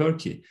Armenians in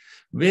Turkey,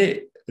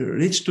 we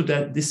reached to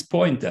this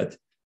point that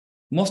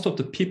most of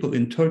the people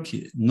in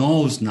Turkey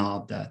knows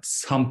now that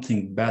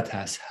something bad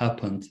has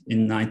happened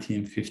in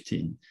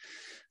 1915.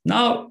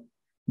 Now,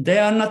 they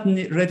are not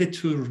ready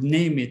to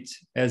name it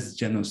as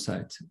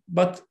genocide,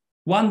 but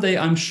one day,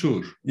 I'm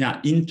sure,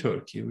 in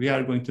Turkey, we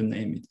are going to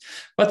name it.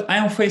 But I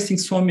am facing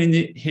so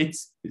many hate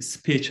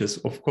speeches,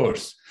 of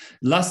course.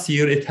 Last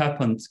year, it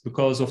happened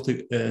because of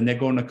the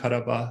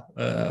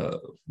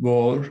Nagorno-Karabakh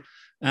war,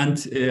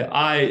 and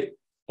I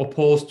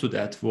opposed to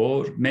that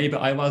war. Maybe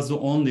I was the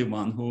only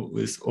one who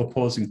is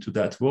opposing to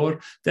that war.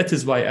 That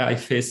is why I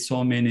faced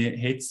so many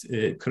hate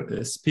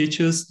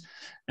speeches.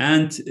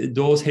 And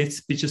those hate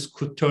speeches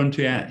could turn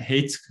to a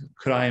hate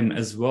crime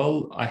as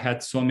well. I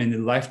had so many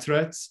life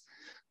threats.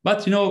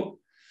 But, I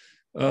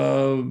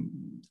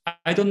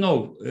don't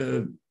know.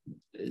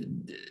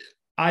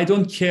 I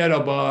don't care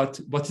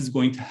about what is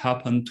going to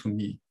happen to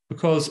me,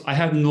 because I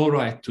have no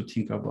right to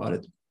think about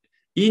it.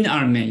 In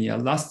Armenia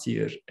last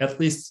year, at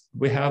least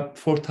we have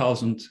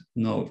 4,000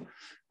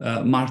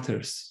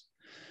 martyrs,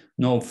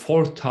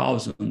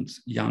 4,000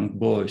 young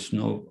boys.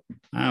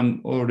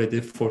 I'm already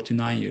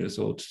 49 years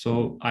old,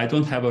 so I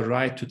don't have a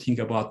right to think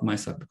about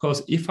myself,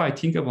 because if I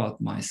think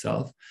about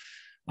myself,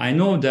 I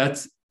know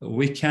that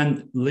we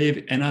can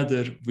live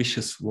another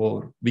vicious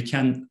war. We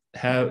can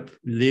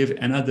live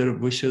another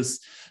vicious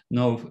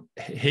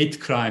hate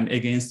crime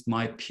against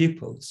my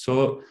people.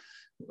 So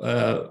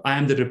I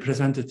am the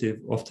representative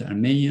of the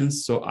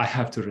Armenians, so I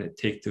have to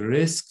take the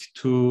risk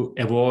to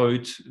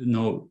avoid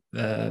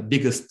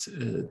biggest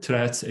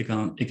threats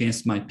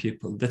against my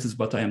people. That is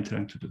what I am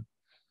trying to do.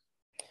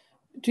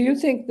 Do you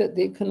think that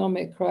the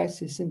economic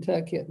crisis in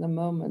Turkey at the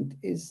moment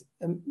is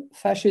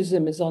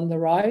fascism is on the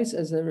rise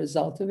as a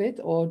result of it,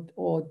 or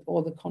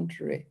the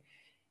contrary?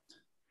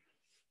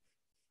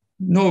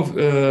 No,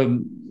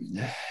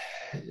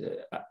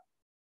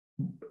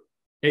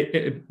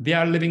 we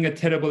are living a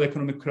terrible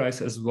economic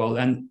crisis as well,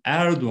 and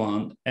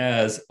Erdogan,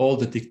 as all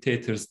the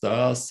dictators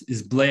does,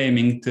 is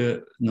blaming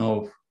the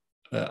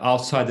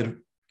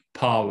outsider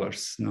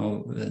powers.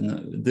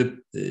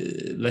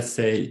 Let's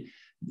say.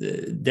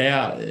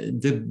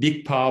 The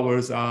big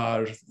powers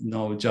are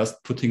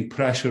just putting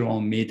pressure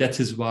on me. That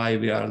is why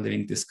we are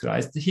living this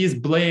crisis. He is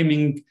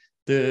blaming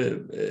the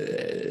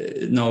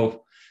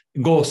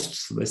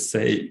ghosts, let's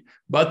say,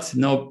 but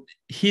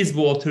his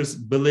voters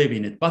believe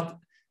in it. But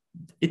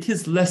it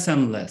is less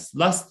and less.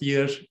 Last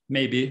year,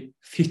 maybe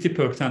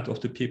 50%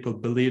 of the people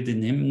believed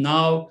in him.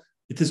 Now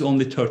it is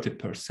only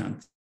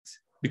 30%,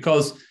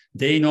 because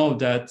they know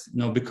that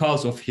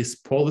because of his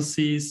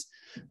policies,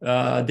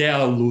 they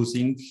are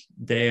losing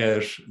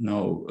their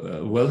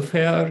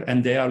welfare,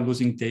 and they are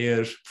losing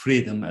their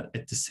freedom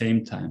at the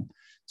same time.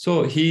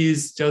 So he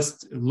is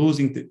just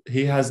losing.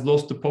 He has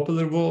lost the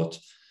popular vote.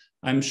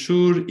 I'm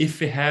sure if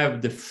we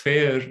have the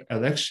fair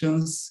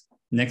elections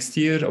next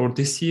year or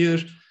this year,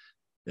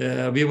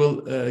 we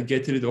will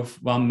get rid of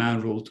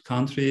one-man ruled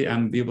country,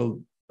 and we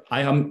will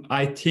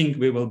I think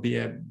we will be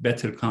a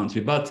better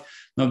country. But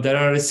no, there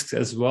are risks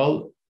as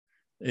well.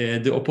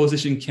 The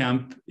opposition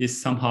camp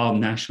is somehow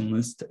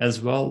nationalist as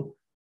well.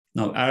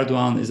 Now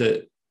Erdogan is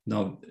a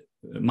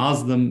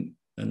Muslim,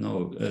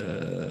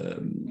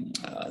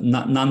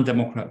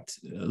 non-democrat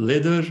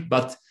leader,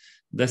 but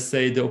let's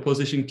say the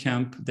opposition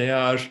camp, they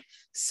are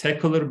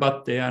secular,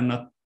 but they are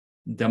not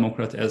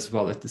democrat as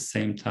well at the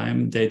same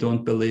time. They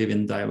don't believe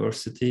in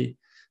diversity.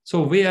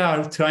 So we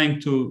are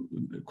trying to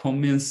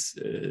convince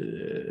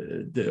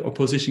the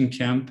opposition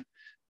camp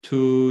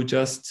to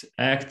just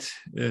act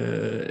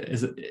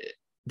as a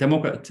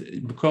democrat,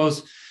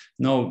 because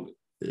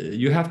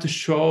you have to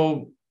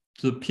show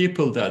to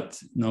people that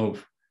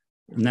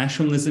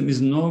nationalism is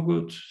no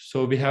good.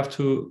 So we have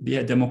to be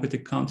a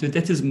democratic country.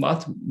 That is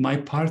what my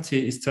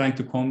party is trying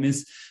to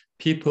convince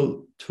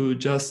people to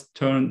just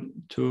turn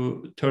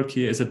to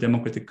Turkey as a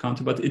democratic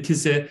country. But it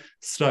is a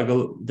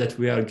struggle that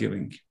we are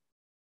giving.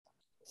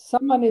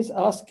 Someone is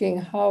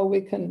asking how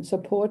we can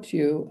support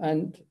you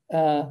and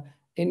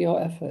in your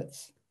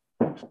efforts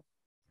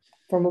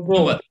from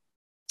abroad.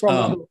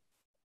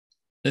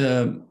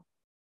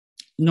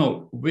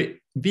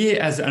 We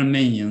as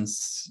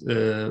Armenians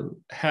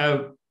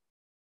have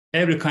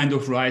every kind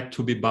of right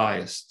to be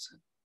biased.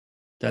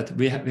 That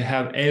we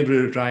have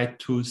every right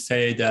to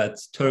say that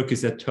Turk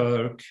is a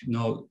Turk.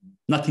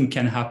 Nothing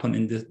can happen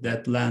in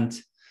that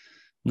land.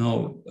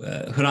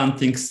 Hrant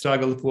Dink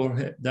struggled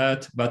for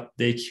that, but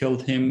they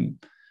killed him.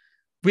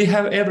 We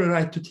have every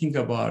right to think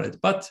about it.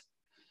 But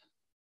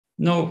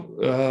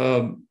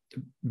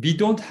we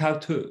don't have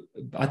to,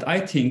 but I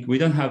think we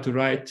don't have the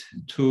right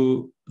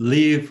to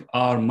leave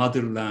our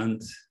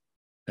motherland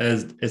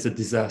as a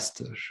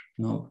disaster,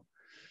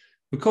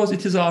 because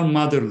it is our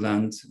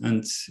motherland,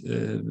 and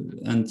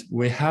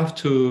we have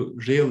to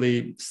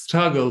really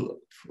struggle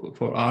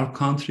for our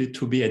country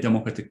to be a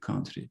democratic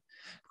country,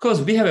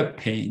 because we have a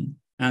pain,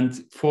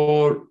 and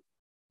for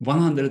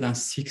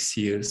 106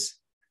 years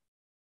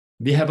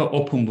we have an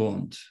open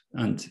wound,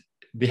 and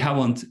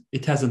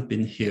it hasn't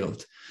been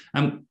healed.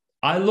 And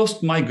I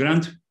lost my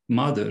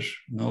grandmother,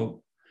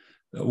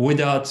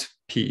 without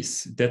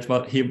peace.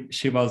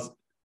 She was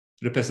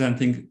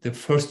representing the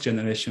first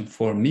generation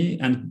for me,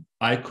 and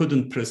I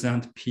couldn't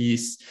present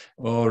peace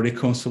or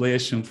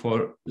reconciliation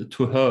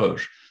to her,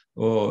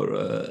 or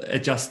a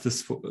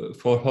justice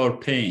for her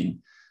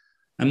pain.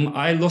 And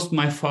I lost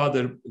my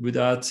father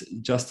without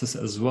justice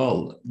as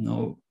well.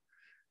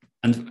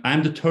 And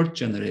I'm the third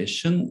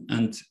generation,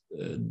 and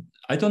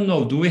I don't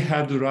know, do we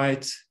have the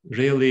right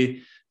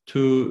really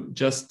to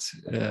just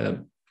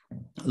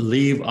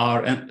leave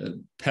our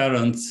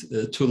parents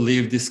to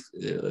leave this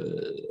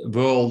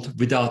world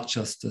without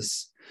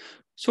justice?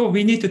 So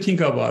we need to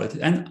think about it.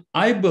 And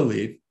I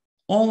believe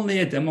only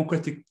a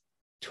democratic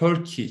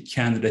Turkey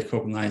can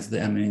recognize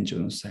the Armenian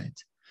genocide.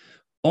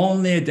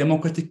 Only a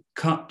democratic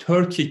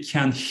Turkey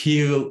can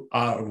heal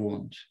our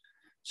wound.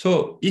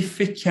 So if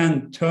we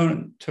can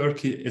turn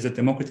Turkey as a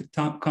democratic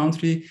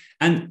country,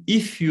 and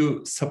if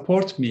you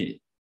support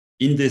me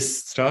in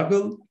this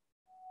struggle,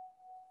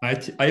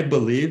 I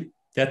believe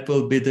that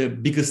will be the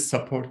biggest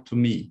support to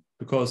me,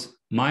 because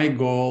my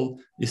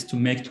goal is to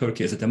make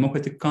Turkey as a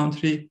democratic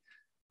country,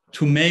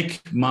 to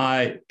make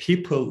my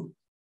people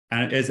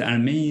as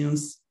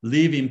Armenians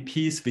live in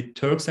peace with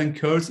Turks and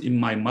Kurds in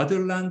my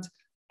motherland,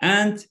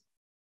 and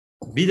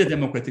be the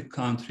democratic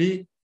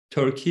country,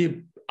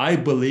 Turkey. I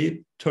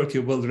believe Turkey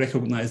will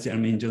recognize the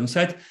Armenian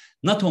genocide,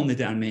 not only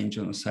the Armenian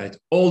genocide,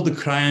 all the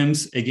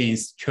crimes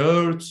against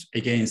Kurds,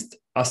 against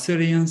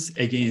Assyrians,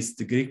 against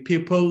the Greek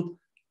people,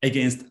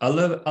 against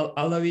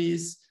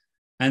Alavis,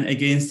 and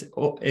against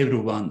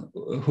everyone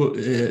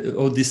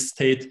who this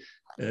state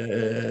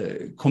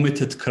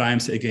committed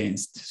crimes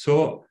against.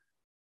 So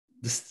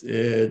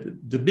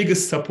the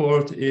biggest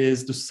support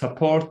is to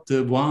support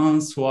the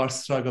ones who are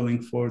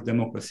struggling for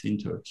democracy in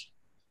Turkey.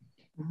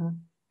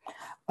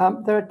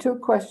 Mm-hmm. There are two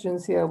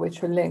questions here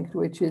which are linked,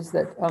 which is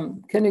that,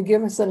 can you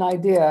give us an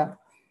idea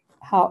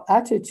how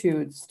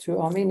attitudes to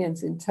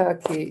Armenians in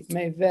Turkey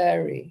may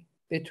vary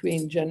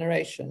between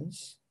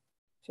generations?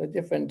 So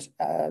different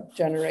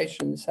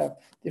generations have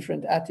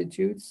different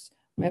attitudes,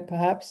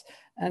 perhaps.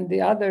 And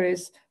the other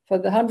is, for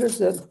the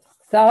hundreds of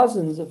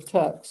thousands of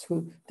Turks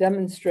who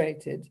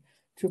demonstrated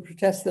to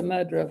protest the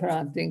murder of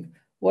Hrant Dink,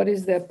 what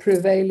is their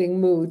prevailing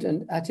mood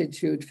and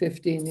attitude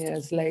 15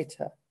 years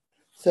later?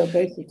 So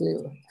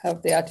basically,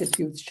 have the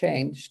attitudes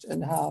changed,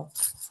 and how?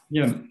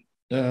 Yeah,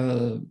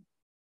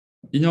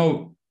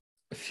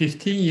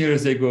 15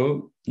 years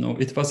ago,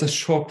 it was a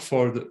shock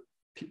for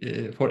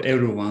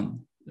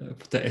everyone.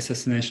 The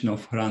assassination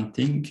of Hrant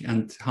Dink,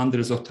 and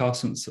hundreds of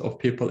thousands of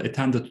people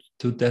attended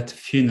to that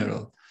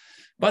funeral.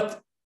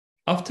 But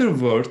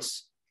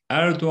afterwards,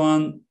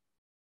 Erdogan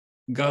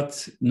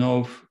got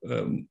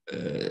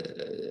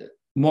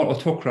more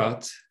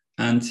autocrat,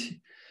 and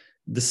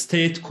the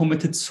state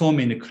committed so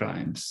many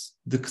crimes.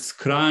 The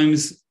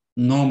crimes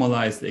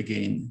normalized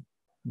again.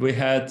 We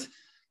had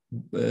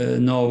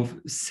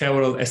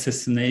several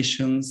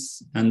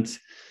assassinations, and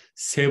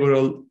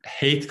several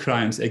hate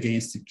crimes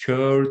against the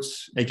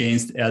Kurds,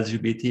 against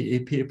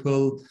LGBT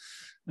people,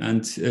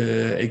 and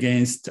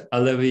against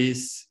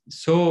Alevis.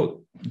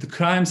 So the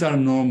crimes are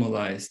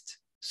normalized.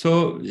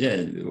 So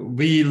yeah,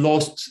 we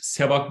lost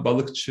Sevak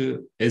Balıkçı,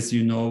 as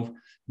you know.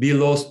 We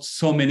lost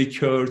so many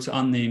Kurds,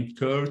 unnamed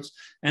Kurds.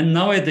 And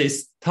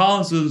nowadays,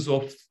 thousands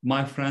of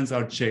my friends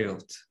are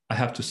jailed, I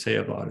have to say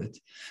about it.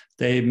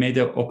 They made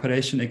an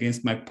operation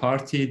against my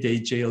party. They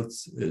jailed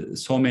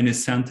so many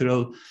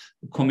central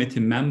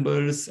committee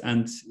members,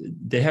 and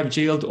they have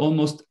jailed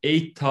almost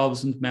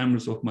 8,000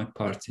 members of my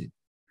party.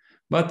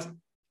 But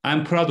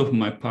I'm proud of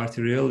my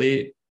party,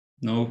 really,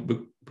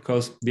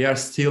 because we are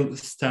still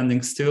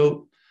standing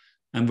still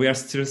and we are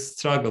still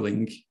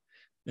struggling.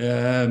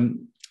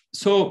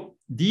 So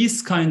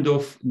these kind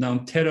of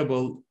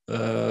terrible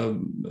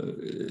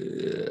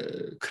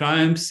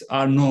crimes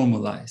are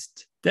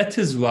normalized. That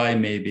is why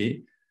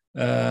maybe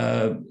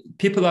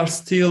people are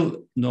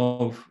still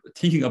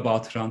thinking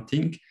about Hrant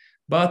Dink,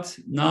 but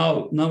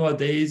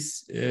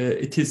nowadays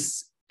it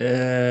is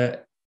an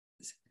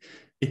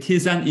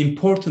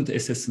important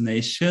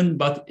assassination,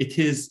 but it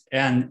is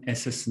an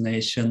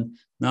assassination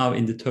now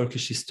in the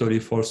Turkish history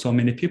for so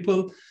many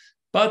people.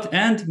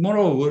 And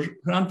moreover,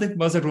 Hrant Dink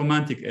was a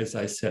romantic, as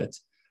I said.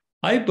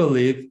 I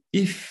believe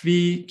if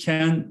we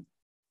can,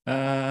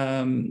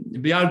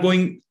 we are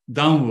going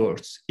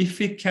downwards. If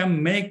we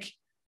can make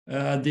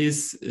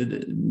this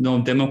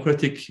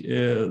democratic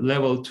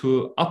level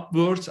to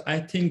upwards, I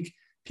think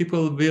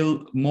people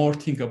will more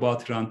think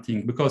about Hrant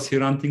Dink, because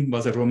Hrant Dink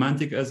was a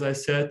romantic, as I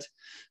said.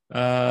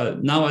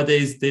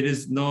 Nowadays, there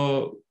is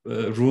no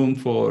room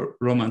for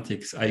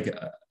romantics,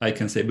 I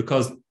can say,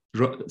 because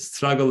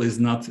struggle is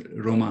not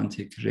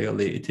romantic,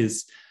 really. It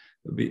is,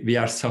 we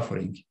are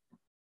suffering.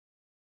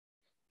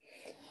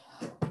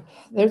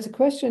 There's a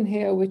question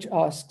here which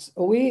asks,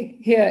 we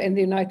here in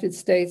the United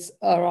States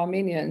are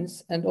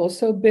Armenians and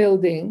also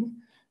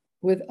building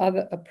with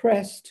other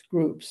oppressed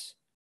groups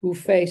who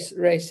face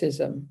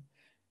racism.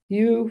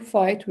 You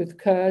fight with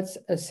Kurds,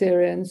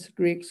 Assyrians,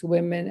 Greeks,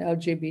 women,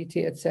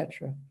 LGBT,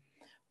 etc.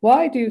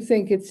 Why do you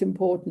think it's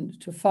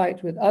important to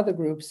fight with other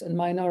groups and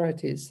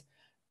minorities?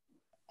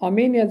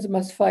 Armenians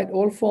must fight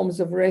all forms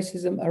of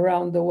racism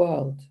around the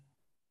world.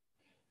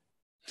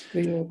 Do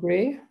you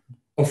agree?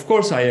 Of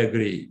course, I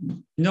agree.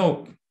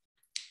 Hrant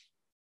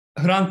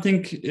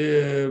Dink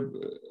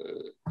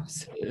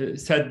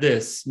said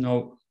this,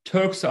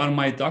 Turks are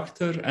my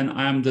doctor and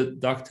I am the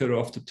doctor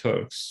of the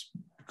Turks.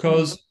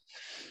 Because,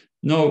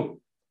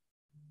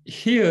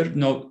 here,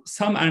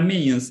 some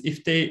Armenians,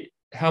 if they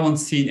haven't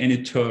seen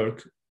any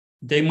Turk,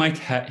 they might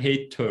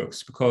hate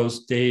Turks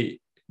because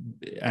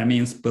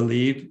Armenians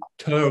believe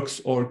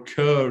Turks or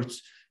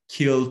Kurds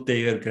killed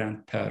their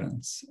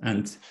grandparents,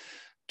 and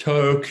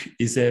Turk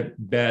is a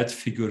bad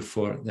figure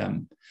for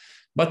them.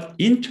 But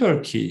in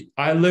Turkey,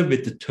 I live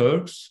with the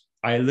Turks,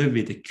 I live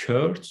with the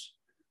Kurds,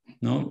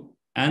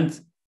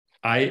 and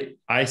I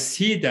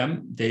see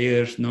them,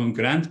 their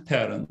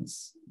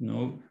grandparents,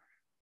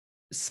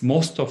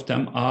 most of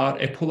them are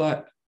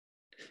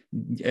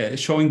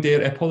showing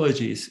their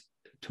apologies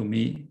to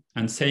me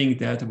and saying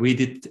that we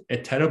did a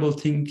terrible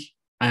thing.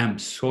 I am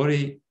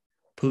sorry.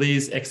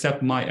 Please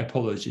accept my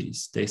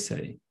apologies, they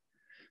say.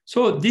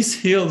 So this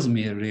heals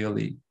me,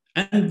 really.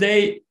 And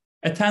they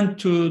attend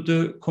to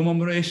the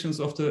commemorations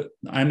of the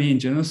Armenian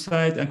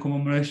genocide and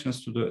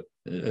commemorations to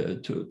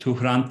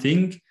Hrant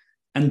Dink,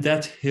 and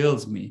that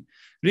heals me.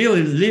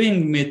 Really,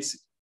 living with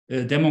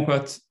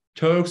Democrat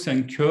Turks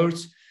and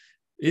Kurds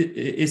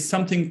is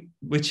something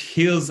which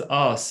heals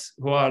us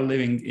who are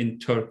living in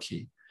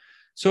Turkey.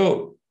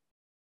 So,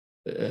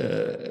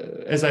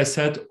 as I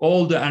said,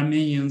 all the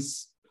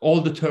Armenians,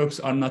 all the Turks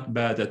are not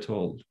bad at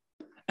all.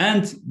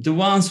 And the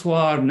ones who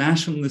are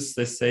nationalists,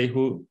 let's say,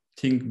 who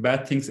think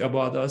bad things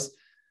about us,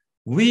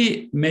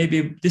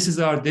 maybe this is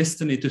our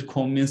destiny to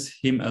convince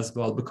him as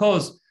well,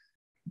 because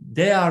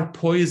they are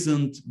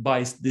poisoned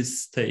by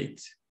this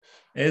state.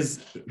 As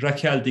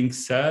Raquel Dink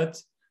said,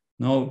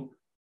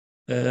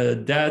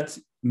 that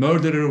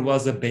murderer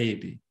was a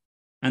baby,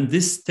 and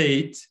this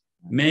state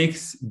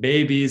makes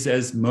babies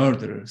as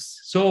murderers.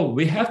 So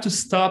we have to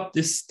stop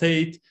this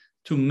state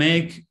to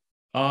make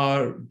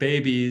our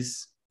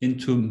babies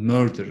into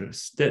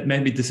murderers. That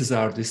maybe this is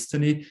our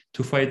destiny,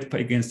 to fight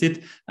against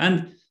it,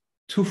 and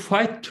to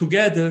fight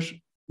together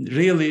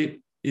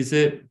really is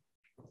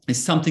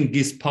something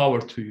gives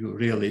power to you,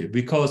 really,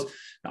 because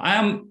I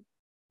am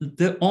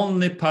the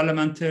only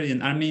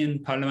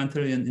Armenian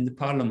parliamentarian in the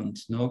parliament.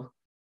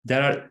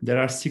 There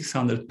are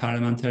 600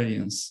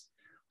 parliamentarians.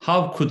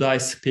 How could I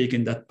speak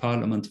in that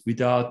parliament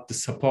without the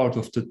support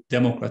of the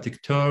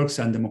democratic Turks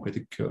and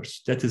democratic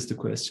Kurds? That is the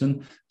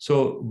question.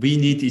 So we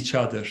need each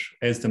other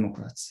as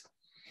Democrats.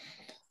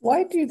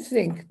 Why do you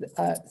think,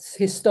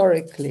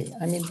 historically,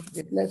 I mean,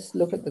 let's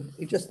look at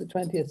just the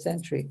 20th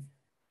century,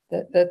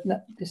 that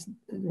this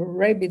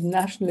rabid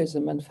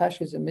nationalism and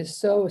fascism is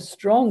so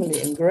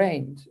strongly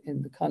ingrained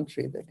in the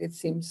country that it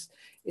seems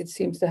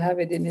to have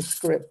it in its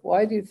grip?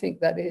 Why do you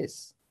think that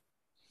is?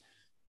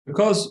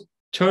 Because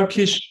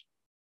Turkish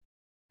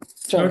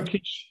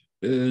Turkish,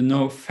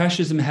 no,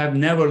 fascism have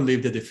never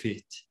lived a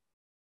defeat.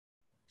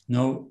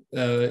 No,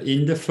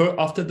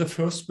 after the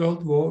First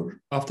World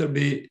War, after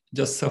we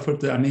just suffered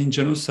the Armenian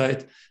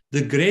genocide,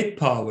 the great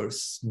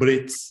powers,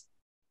 Brits,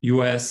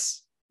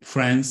 US,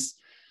 France,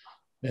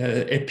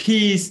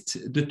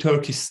 appeased the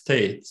Turkish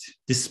state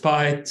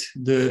despite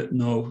the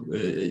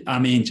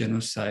Armenian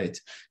genocide.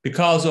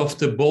 Because of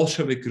the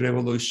Bolshevik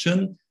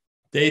revolution,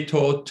 they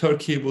thought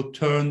Turkey would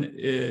turn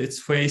its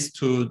face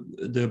to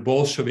the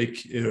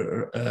Bolshevik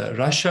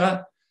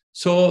Russia.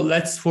 So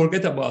let's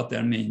forget about the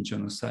Armenian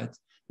genocide.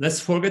 Let's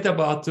forget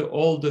about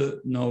all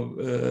the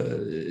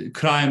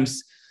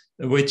crimes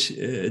which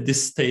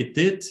this state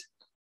did.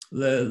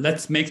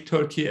 Let's make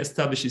Turkey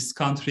establish its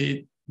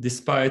country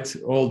despite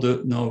all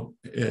the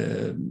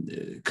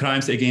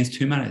crimes against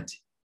humanity.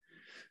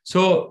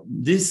 So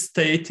this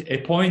state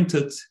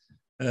appointed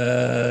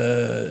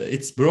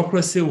its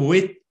bureaucracy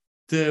with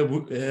the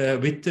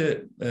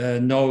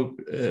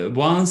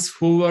ones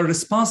who were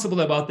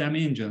responsible about the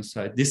Armenian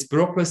genocide. This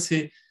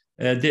bureaucracy,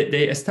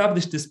 they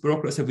established this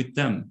bureaucracy with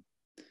them.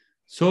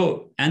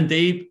 So, and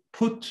they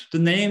put the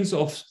names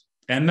of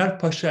Enver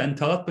Pasha and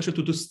Talat Pasha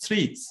to the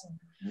streets.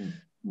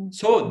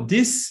 So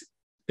this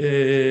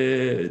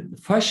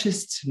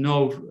fascist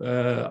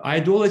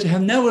ideology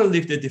have never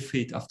lived a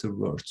defeat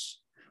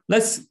afterwards.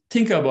 Let's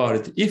think about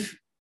it. If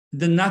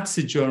the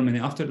Nazi Germany,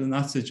 after the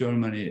Nazi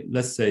Germany,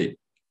 let's say,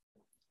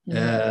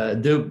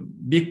 the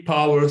big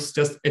powers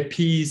just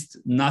appeased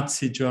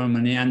Nazi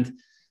Germany and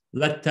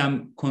let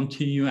them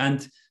continue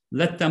and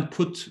let them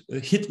put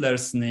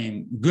Hitler's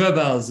name,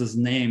 Goebbels'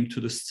 name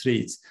to the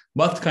streets.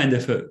 What kind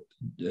of a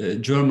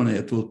Germany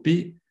it will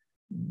be?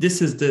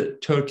 This is the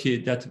Turkey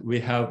that we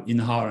have in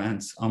our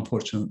hands,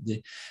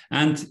 unfortunately.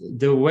 And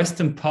the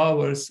Western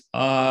powers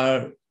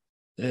are,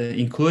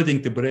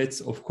 including the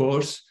Brits, of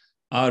course,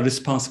 are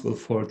responsible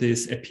for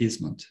this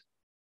appeasement.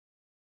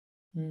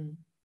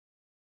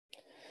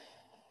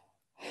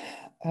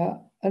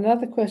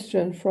 Another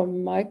question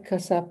from Mike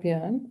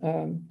Kasapian.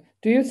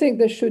 Do you think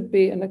there should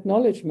be an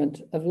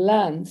acknowledgement of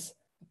lands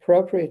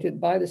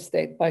appropriated by the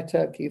state by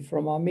Turkey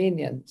from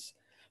Armenians?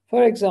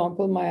 For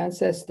example, my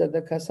ancestor,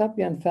 the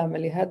Kasapian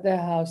family, had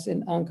their house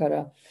in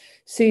Ankara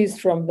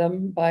seized from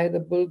them by the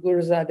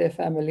Bulgurzadeh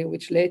family,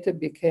 which later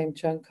became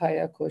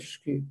Chankaya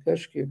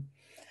Köşkü.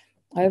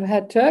 I've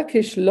had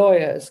Turkish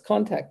lawyers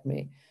contact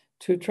me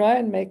to try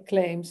and make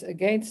claims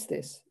against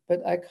this,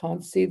 but I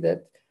can't see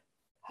that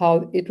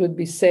how it would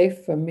be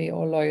safe for me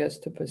or lawyers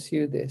to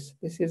pursue this.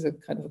 This is a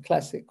kind of a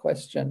classic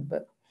question,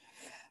 but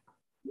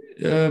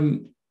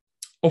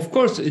of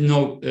course,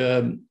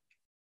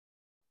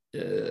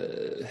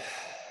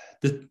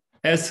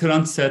 as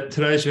Hrant said,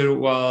 treasure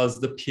was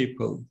the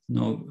people.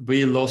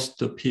 We lost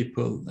the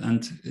people,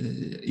 and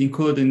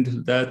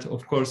including that,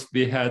 of course,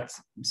 we had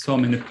so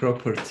many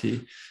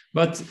property.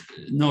 But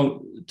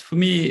to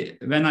me,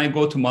 when I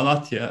go to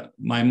Malatya,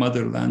 my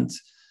motherland,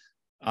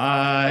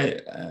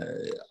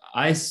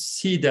 I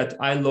see that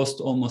I lost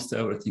almost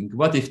everything.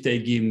 What if they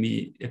give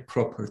me a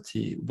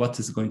property? What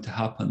is going to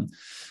happen?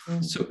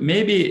 So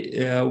maybe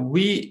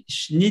we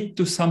need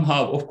to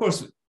somehow, of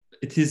course,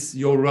 it is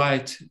your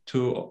right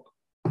to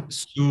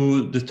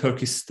sue the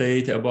Turkish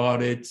state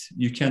about it.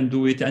 You can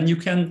do it and you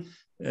can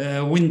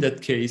win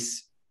that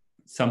case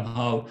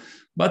somehow.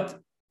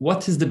 But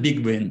what is the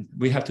big win?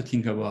 We have to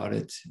think about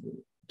it.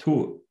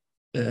 To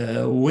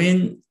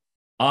win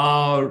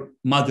our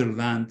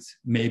motherland,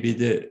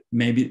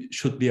 maybe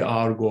should be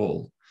our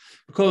goal.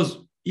 Because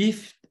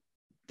if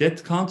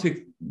that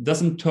country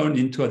doesn't turn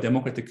into a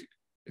democratic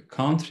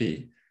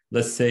country,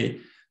 let's say,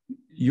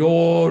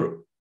 your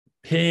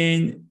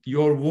pain,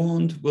 your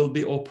wound will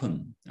be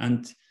open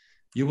and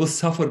you will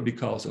suffer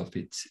because of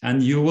it.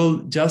 And you will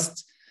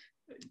just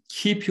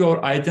keep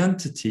your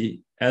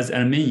identity as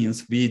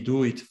Armenians. We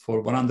do it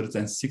for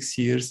 106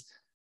 years.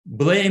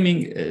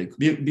 Blaming,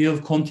 we'll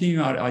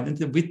continue our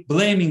identity with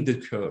blaming the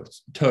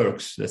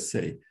Turks, let's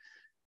say.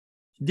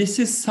 This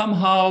is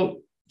somehow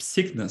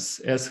sickness,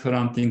 as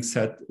Hrant Dink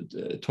said,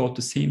 taught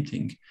the same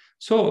thing.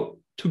 So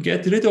to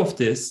get rid of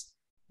this,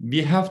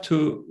 we have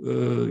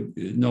to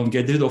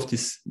get rid of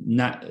this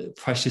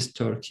fascist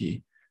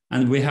Turkey,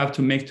 and we have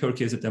to make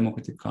Turkey as a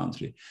democratic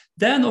country.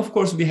 Then, of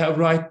course, we have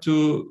right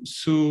to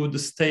sue the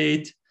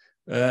state,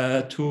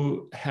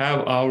 to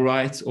have our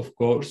rights, of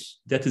course.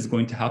 That is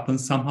going to happen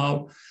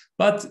somehow.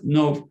 But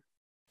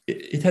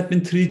it had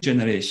been 3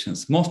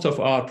 generations. Most of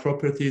our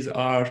properties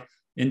are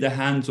in the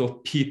hands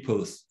of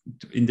peoples,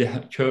 in the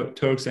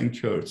Turks and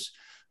Kurds.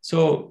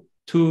 So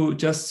to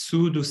just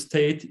sue the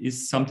state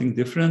is something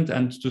different,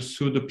 and to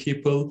sue the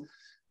people,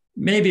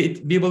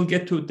 maybe we will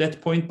get to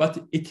that point, but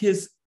it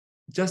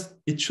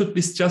should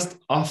be just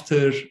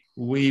after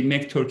we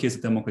make Turkey as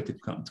a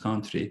democratic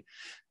country.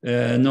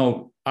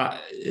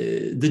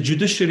 The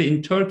judiciary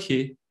in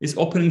Turkey is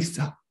opening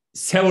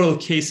several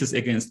cases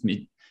against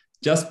me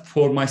just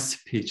for my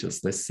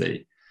speeches, let's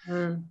say.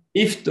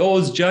 If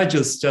those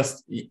judges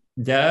just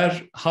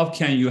there, how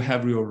can you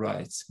have your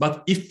rights?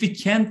 But if we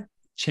can't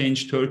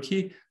change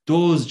Turkey,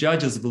 those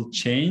judges will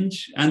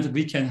change and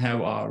we can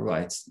have our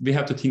rights. We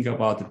have to think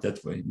about it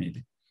that way,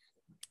 maybe.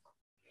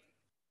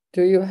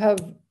 Do you have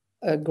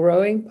a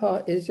growing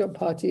party? Is your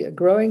party a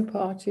growing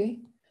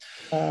party?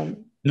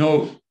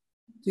 No.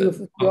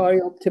 Are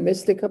you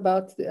optimistic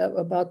about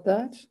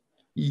that?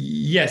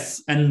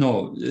 Yes and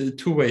no.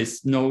 Two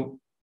ways. No,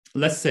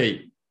 let's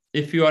say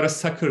if you are a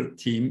soccer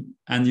team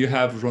and you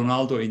have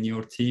Ronaldo in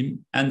your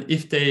team, and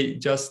if they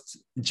just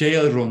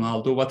jail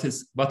Ronaldo,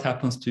 what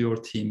happens to your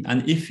team?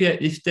 And if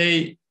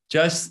they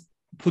just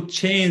put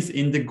chains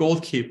in the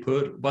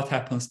goalkeeper, what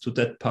happens to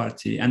that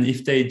party? And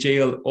if they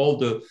jail all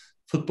the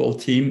football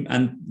team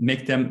and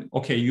make them,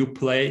 okay, you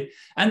play.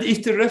 And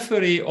if the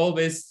referee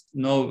always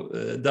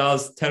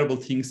does terrible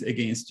things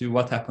against you,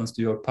 what happens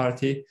to your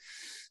party?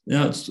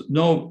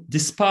 No,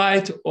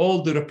 despite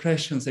all the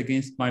repressions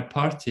against my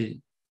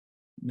party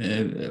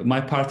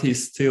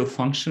is still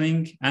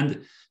functioning,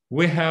 and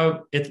we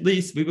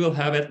will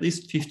have at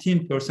least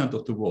 15%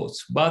 of the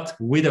votes, but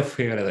with a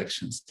fair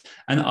elections.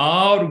 And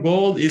our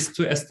goal is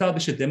to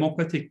establish a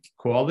democratic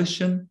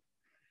coalition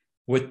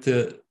with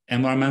the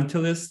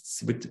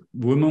environmentalists, with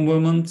women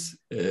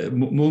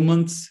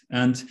movements,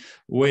 and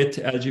with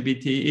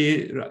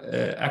LGBT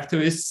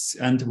activists,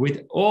 and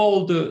with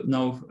all the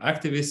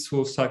activists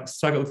who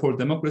struggle for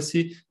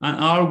democracy. And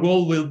our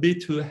goal will be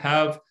to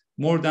have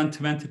more than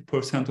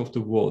 20% of the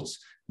votes.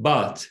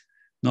 But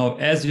now,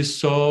 as you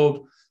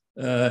saw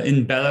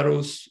in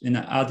Belarus, in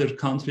other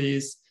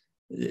countries,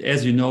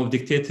 as you know,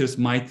 dictators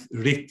might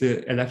rig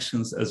the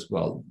elections as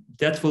well.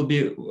 That will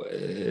be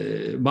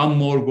one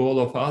more goal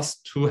of us,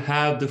 to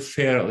have the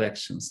fair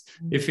elections.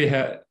 If we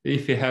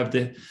have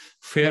the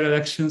fair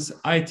elections,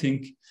 I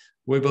think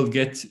we will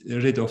get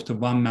rid of the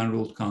one-man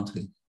ruled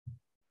country.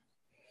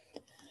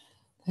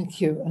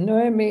 Thank you.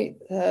 Noemi,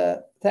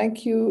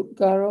 thank you,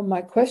 Garo.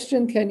 My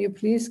question, can you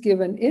please give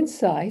an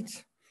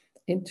insight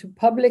into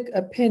public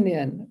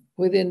opinion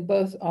within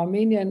both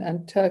Armenian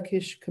and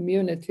Turkish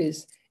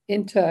communities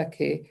in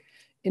Turkey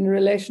in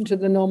relation to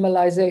the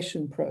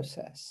normalization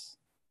process?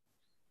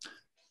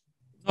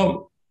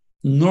 So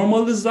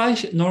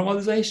normalization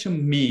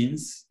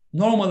means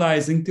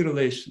normalizing the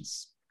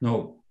relations.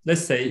 No,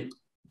 let's say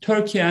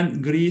Turkey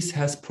and Greece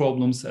has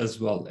problems as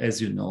well, as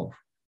you know.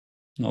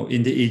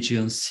 In the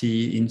Aegean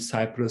Sea, in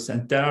Cyprus,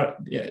 and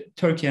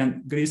Turkey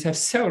and Greece have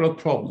several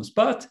problems.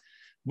 But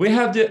we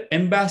have the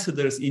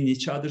ambassadors in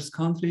each other's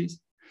countries.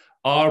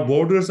 Our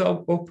borders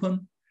are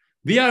open.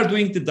 We are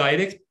doing the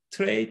direct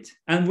trade,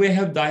 and we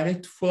have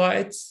direct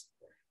flights,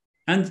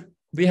 and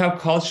we have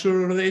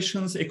cultural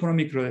relations,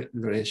 economic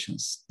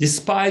relations,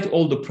 despite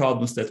all the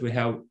problems that we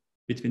have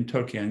between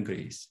Turkey and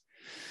Greece.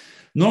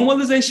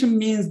 Normalization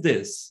means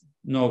this: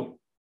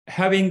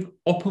 having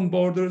open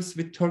borders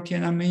with Turkey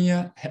and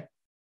Armenia,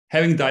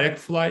 having direct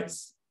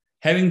flights,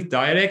 having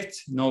direct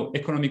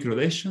economic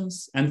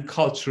relations and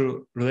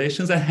cultural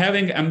relations, and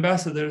having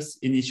ambassadors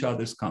in each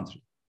other's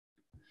country.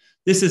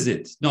 This is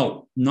it.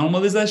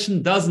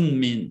 Normalization doesn't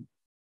mean,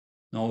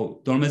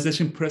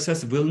 normalization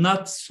process will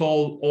not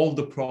solve all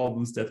the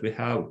problems that we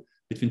have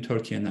between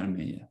Turkey and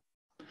Armenia.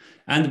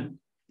 And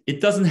it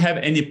doesn't have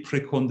any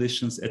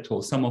preconditions at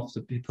all. Some of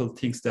the people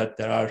think that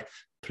there are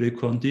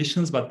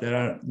preconditions, but there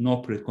are no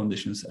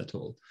preconditions at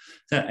all.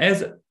 So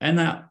as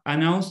Anna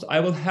announced, I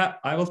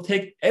will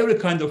take every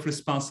kind of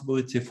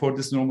responsibility for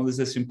this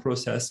normalization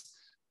process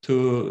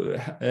to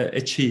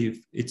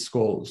achieve its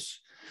goals.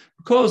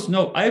 Because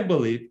I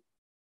believe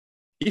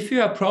if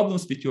you have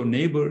problems with your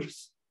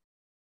neighbors,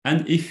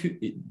 and if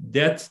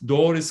that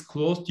door is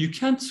closed, you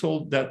can't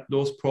solve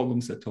those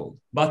problems at all.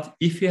 But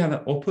if you have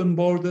an open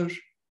border,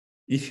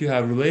 if you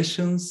have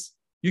relations,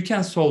 you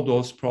can solve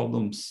those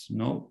problems.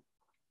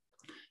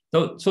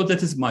 So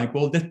that is my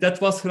goal. That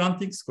was Hrant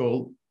Dink's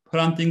goal.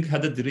 Hrant Dink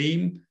had a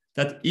dream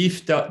that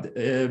if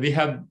we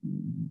have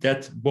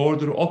that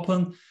border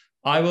open,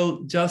 I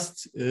will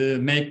just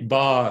make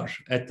bar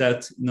at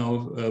that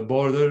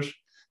border,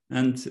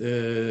 and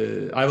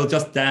I will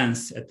just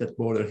dance at that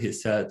border, he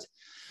said.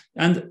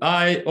 And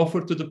I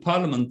offered to the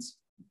parliament,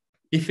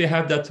 if we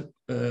have that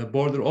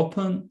border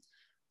open,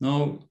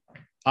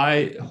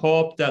 I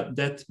hope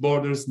that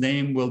border's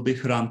name will be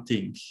Hrant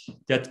Dink.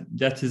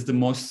 That is the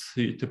most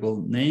suitable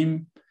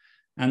name.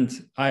 And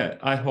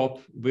I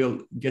hope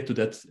we'll get to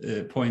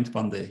that point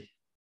one day.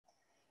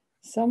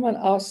 Someone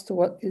asked,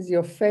 what is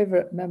your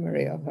favorite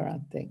memory of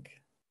Hrant Dink?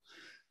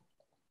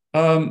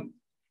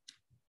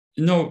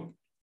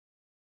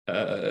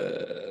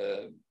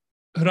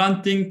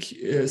 Hrant Dink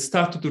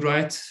started to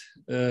write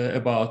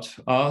about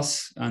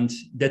us, and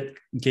that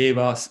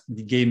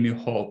gave me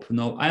hope.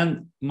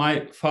 And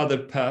my father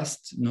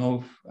passed,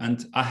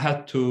 and I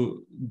had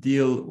to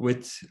deal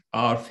with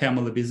our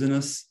family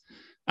business,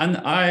 and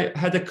I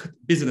had a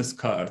business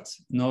card.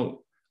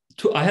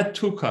 I had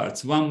two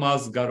cards. One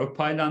was Garo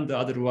Paylan, the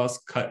other was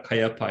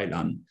Kaya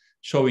Paylan,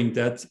 showing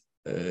that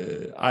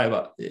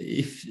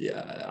if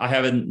I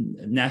have a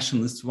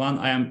nationalist one,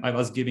 I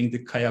was giving the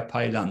Kaya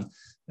Paylan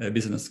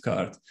business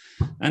card.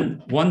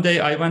 And one day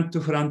I went to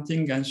Hrant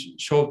Dink and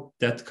showed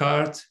that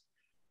card.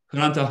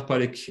 Hrant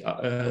Dink,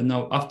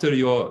 now after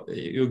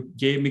you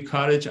gave me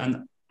courage,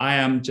 and I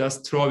am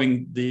just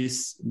throwing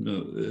these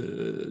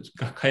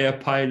Garo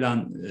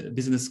Paylan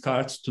business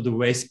cards to the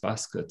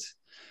wastebasket.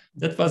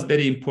 That was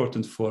very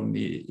important for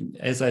me.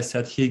 As I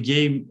said, he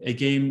gave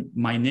again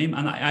my name,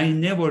 and I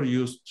never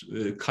used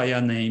Kaya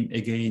name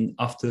again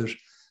after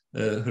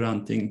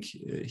Hrant Dink.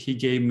 He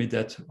gave me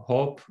that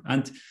hope,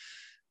 and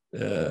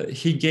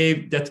he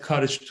gave that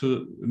courage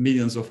to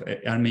millions of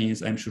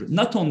Armenians, I'm sure.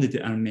 Not only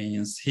the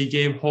Armenians, he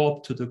gave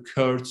hope to the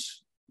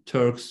Kurds,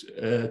 Turks,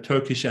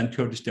 Turkish and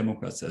Kurdish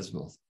Democrats as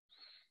well.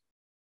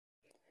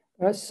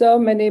 There are so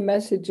many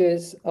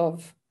messages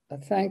of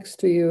thanks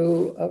to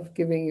you, of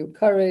giving you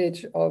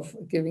courage, of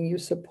giving you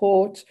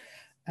support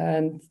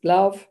and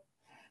love.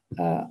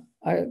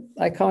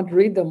 I can't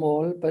read them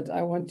all, but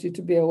I want you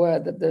to be aware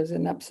that there's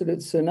an absolute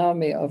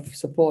tsunami of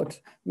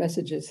support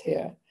messages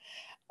here.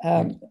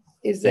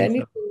 Is there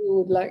anything you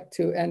would like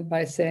to end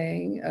by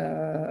saying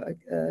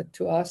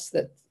to us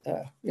that,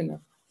 you know,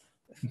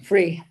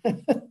 free?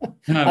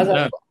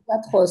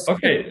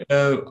 Okay,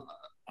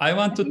 I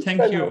want to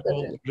thank you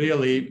all,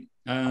 really.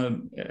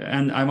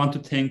 And I want to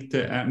thank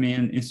the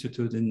Armenian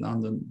Institute in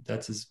London.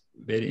 That is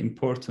very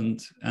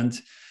important.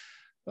 And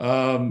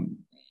when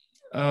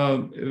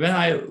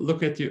I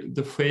look at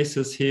the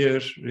faces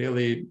here,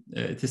 really,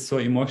 it is so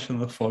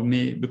emotional for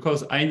me,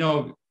 because I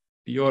know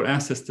your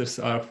ancestors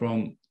are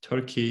from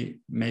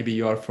Turkey. Maybe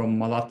you are from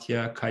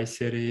Malatya,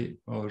 Kayseri,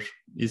 or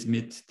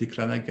Izmit,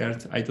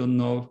 Dikranagert. I don't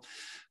know.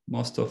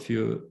 Most of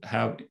you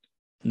have,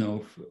 you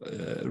know,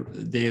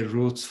 their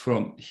roots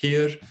from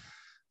here.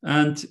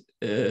 And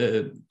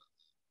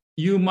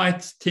you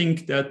might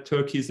think that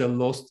Turkey is a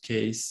lost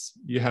case.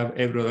 You have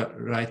every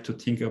right to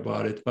think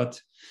about it, but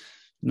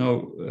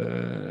no,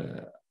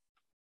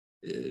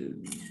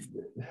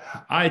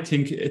 I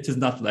think it is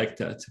not like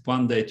that.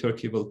 One day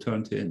Turkey will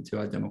turn into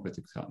a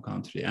democratic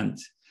country, and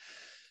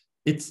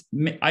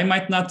I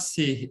might not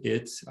see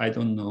it. I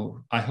don't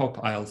know. I hope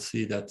I'll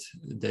see that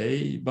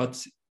day,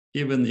 but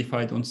even if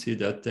I don't see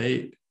that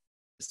day,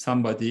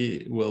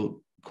 somebody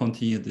will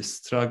continue this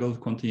struggle,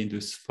 continue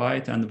this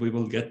fight, and we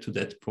will get to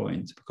that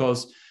point,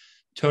 because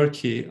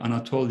Turkey,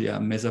 Anatolia,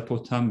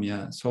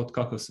 Mesopotamia, South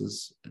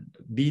Caucasus,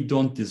 we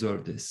don't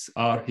deserve this.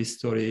 Our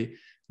history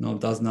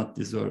does not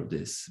deserve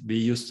this. We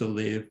used to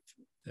live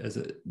as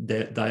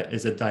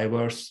a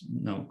diverse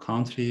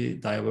country,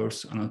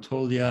 diverse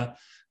Anatolia.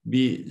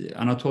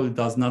 Anatolia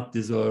does not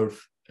deserve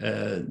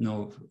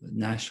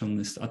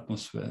nationalist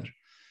atmosphere.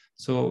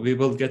 So we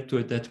will get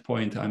to that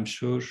point, I'm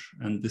sure,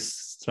 and this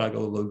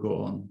struggle will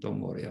go on. Don't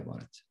worry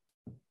about it.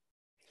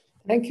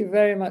 Thank you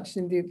very much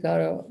indeed,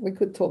 Garo. We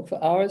could talk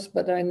for hours,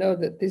 but I know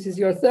that this is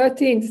your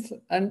 13th,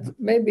 and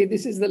maybe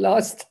this is the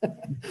last,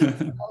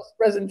 last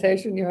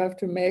presentation you have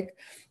to make.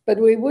 But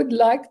we would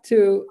like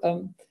to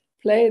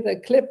play the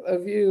clip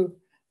of you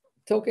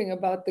talking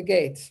about the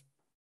gate.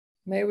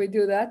 May we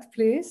do that,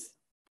 please?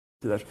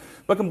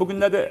 Bakın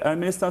bugünlerde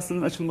Ermenistan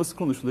sınırının açılması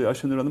konuşuluyor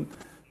Ayşenur Hanım.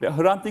 Ve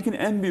Hrant Dink'in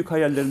en büyük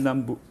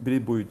hayallerinden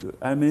biri buydu.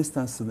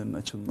 Ermenistan sınırının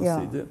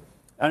açılmasıydı. Ya.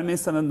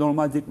 Ermenistan'la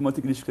normal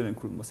diplomatik ilişkilerin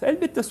kurulması.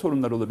 Elbette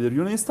sorunlar olabilir.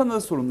 Yunanistan'da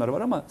da sorunlar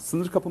var ama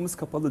sınır kapımız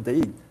kapalı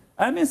değil.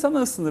 Ermenistan'da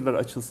da sınırlar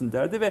açılsın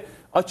derdi ve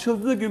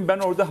açıldığı gün ben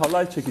orada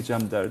halay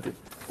çekeceğim derdi.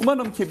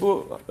 Umarım ki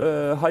bu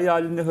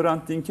hayalini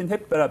Hrant Dink'in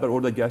hep beraber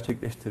orada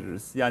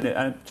gerçekleştiririz. Yani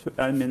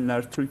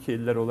Ermeniler,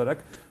 Türkiye'liler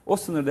olarak o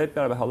sınırda hep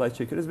beraber halay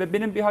çekeriz. Ve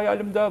benim bir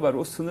hayalim daha var.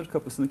 O sınır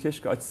kapısını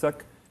keşke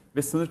açsak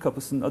ve sınır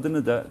kapısının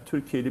adını da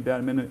Türkiye'li bir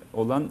Ermeni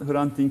olan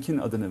Hrant Dink'in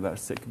adını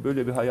versek.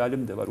 Böyle bir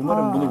hayalim de var.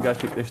 Umarım bunu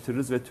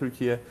gerçekleştiririz ve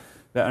Türkiye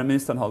ve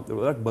Ermenistan halkları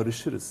olarak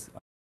barışırız.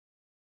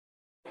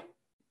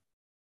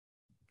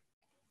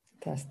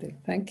 Fantastic.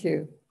 Thank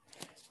you.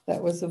 That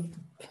was a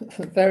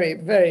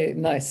very,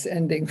 very nice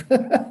ending.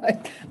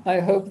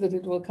 I hope that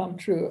it will come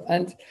true.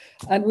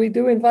 And we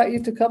do invite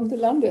you to come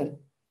to London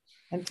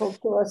and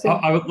talk to us.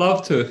 I would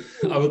love to.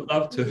 I would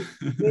love to.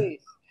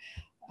 Please.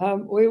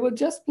 We will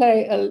just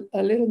play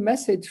a little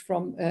message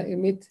from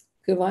Ümit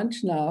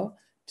Kıvanç now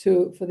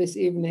for this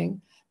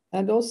evening.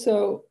 And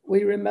also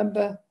we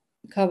remember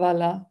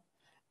Kavala,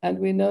 and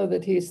we know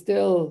that he's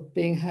still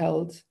being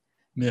held.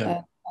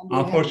 Yeah,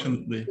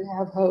 unfortunately. We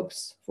have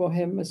hopes for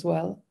him as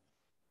well.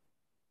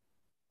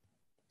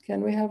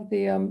 Can we have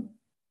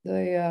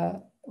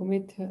the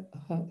Ümit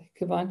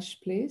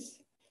Kıvanç,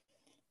 please?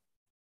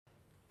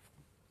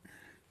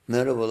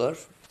 Merhabalar.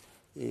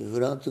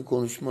 Hrant'ın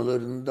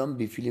konuşmalarından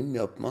bir film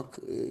yapmak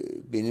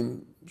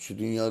benim şu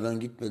dünyadan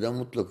gitmeden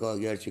mutlaka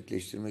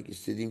gerçekleştirmek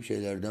istediğim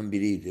şeylerden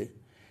biriydi.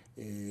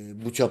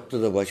 Bu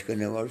çapta da başka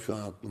ne var şu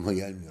an aklıma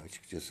gelmiyor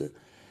açıkçası.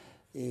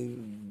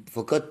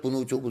 Fakat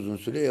bunu çok uzun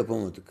süre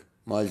yapamadık.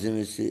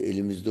 Malzemesi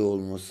elimizde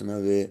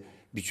olmasına ve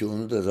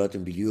birçoğunu da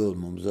zaten biliyor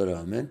olmamıza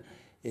rağmen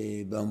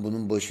ben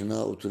bunun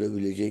başına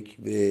oturabilecek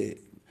ve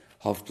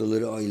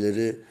haftaları,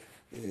 ayları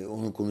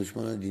onun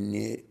konuşmalarını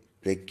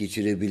dinleyerek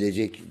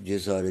geçirebilecek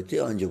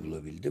cesareti anca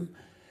bulabildim.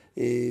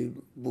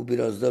 Bu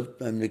biraz da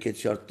memleket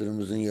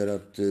şartlarımızın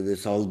yarattığı ve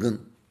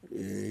salgın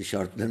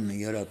şartlarının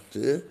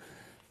yarattığı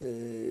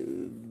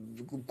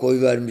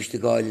Koy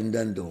vermişlik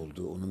halinden de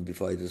oldu. Onun bir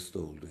faydası da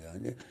oldu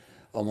yani.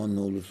 Aman ne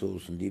olursa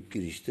olsun deyip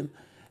giriştim.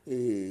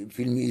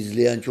 Filmi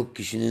izleyen çok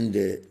kişinin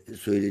de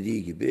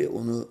söylediği gibi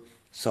onu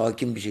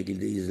sakin bir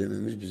şekilde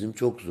izlememiz bizim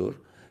çok zor.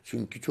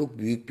 Çünkü çok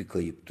büyük bir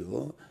kayıptı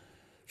o.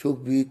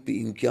 Çok büyük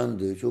bir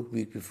imkandı, çok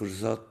büyük bir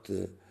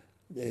fırsattı.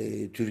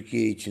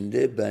 Türkiye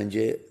içinde,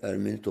 bence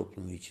Ermeni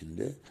toplumu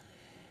içinde.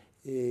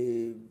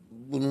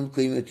 Bunun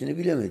kıymetini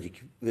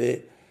bilemedik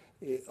ve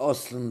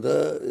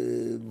aslında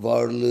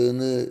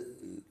varlığını,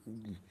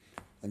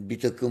 bir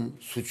takım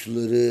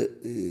suçları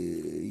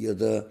ya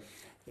da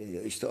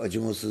işte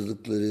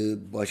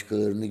acımasızlıkları,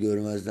 başkalarını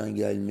görmezden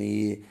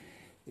gelmeyi,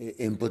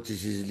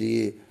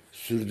 empatisizliği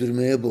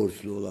sürdürmeye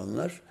borçlu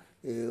olanlar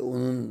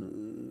onun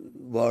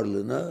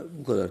varlığına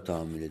bu kadar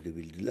tahammül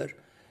edebildiler.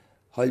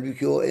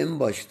 Halbuki o en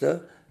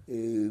başta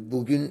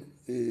bugün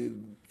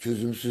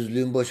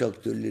çözümsüzlüğün baş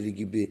aktörleri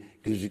gibi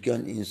gözüken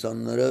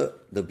insanlara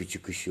da bir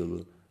çıkış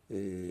yolu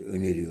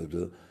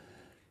öneriyordu.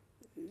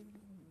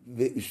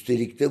 Ve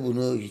üstelik de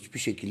bunu hiçbir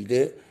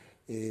şekilde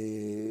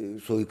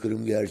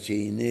soykırım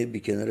gerçeğini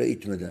bir kenara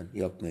itmeden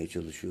yapmaya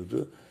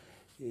çalışıyordu.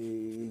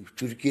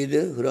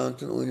 Türkiye'de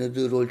Hrant'ın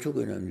oynadığı rol çok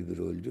önemli bir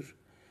roldür.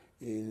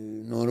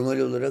 Normal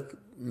olarak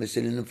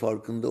meselenin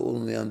farkında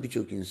olmayan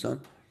birçok insan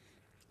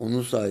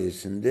onun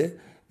sayesinde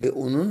ve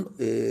onun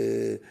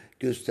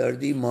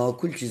gösterdiği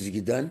makul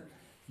çizgiden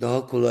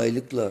daha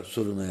kolaylıkla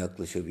soruna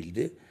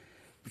yaklaşabildi.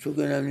 Bu çok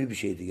önemli bir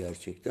şeydi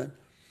gerçekten.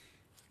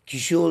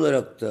 Kişi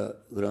olarak da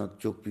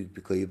Hrant çok büyük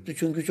bir kayıptı.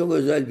 Çünkü çok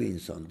özel bir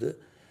insandı.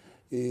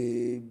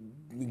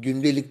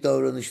 Gündelik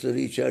davranışları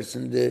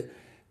içerisinde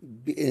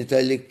bir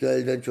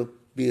entelektüelden çok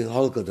bir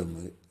halk adamı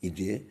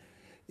idi.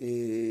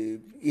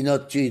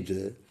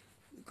 İnatçıydı.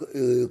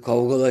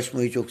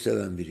 Kavgalaşmayı çok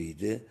seven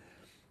biriydi.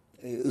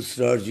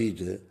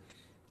 Israrcıydı.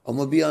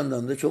 Ama bir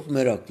yandan da çok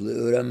meraklı,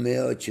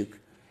 öğrenmeye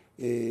açık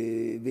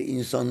ve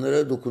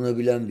insanlara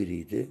dokunabilen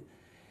biriydi.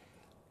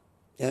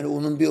 Yani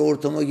onun bir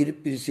ortama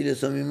girip birisiyle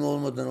samimi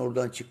olmadan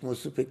oradan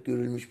çıkması pek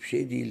görülmüş bir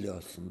şey değildi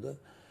aslında.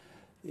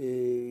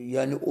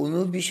 Yani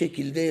onu bir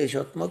şekilde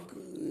yaşatmak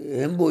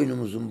hem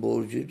boynumuzun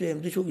borcuydu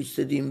hem de çok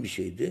istediğim bir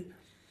şeydi.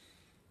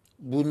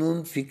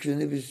 Bunun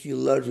fikrini biz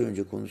yıllarca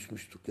önce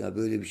konuşmuştuk. Ya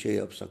böyle bir şey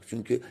yapsak.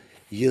 Çünkü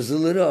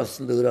yazıları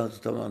aslında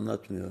Hrant'ı tam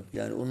anlatmıyor.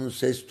 Yani onun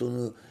ses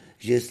tonu,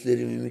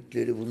 jestleri,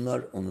 mimikleri,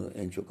 bunlar onu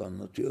en çok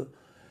anlatıyor.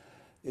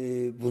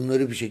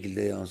 Bunları bir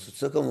şekilde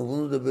yansıtsak ama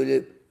bunu da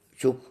böyle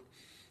çok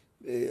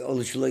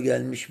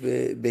alışılagelmiş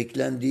ve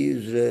beklendiği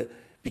üzere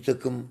bir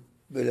takım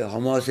böyle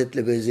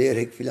hamasetle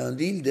bezeyerek falan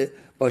değil de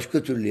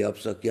başka türlü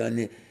yapsak.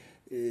 Yani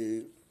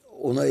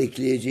ona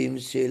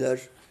ekleyeceğimiz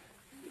şeyler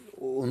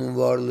onun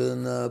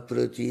varlığına,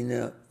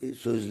 pratiğine,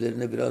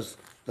 sözlerine biraz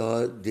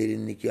daha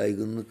derinlik,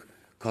 yaygınlık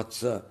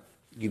katsa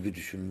gibi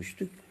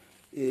düşünmüştük.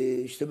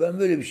 İşte ben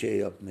böyle bir şey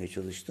yapmaya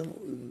çalıştım.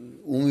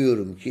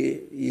 Umuyorum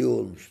ki iyi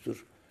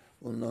olmuştur.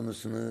 Onun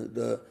anısını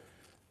da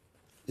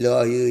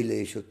layığıyla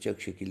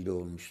yaşatacak şekilde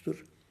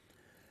olmuştur.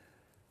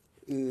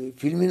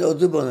 Filmin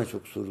adı bana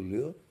çok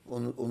soruluyor.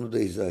 Onu da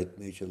izah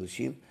etmeye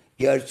çalışayım.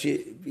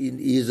 Gerçi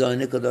izah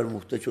ne kadar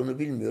muhtaç onu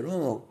bilmiyorum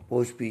ama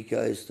hoş bir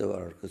hikayesi de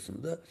var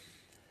arkasında.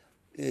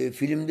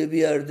 Filmde bir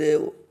yerde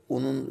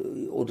onun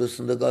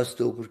odasında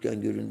gazete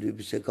okurken göründüğü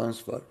bir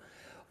sekans var.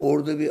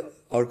 Orada bir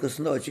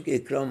arkasında açık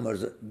ekran var.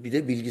 Bir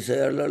de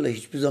bilgisayarlarla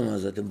hiçbir zaman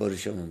zaten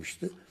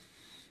barışamamıştı.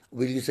 O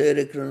bilgisayar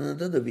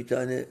ekranında da bir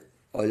tane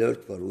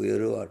alert var,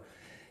 uyarı var.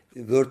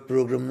 Word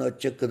programını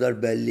açacak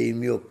kadar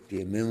belleğim yok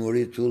diye.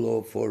 Memory too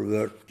low for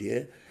Word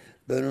diye.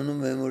 Ben onu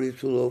Memory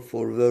too low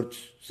for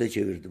Words'e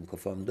çevirdim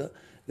kafamda.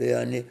 Ve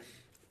yani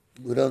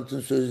Hrant'ın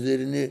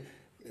sözlerini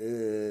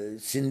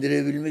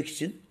sindirebilmek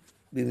için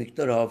bir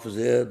miktar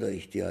hafızaya da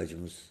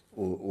ihtiyacımız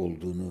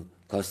olduğunu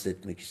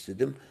kastetmek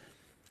istedim.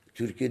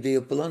 Türkiye'de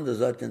yapılan da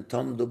zaten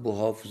tam da bu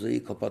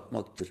hafızayı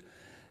kapatmaktır.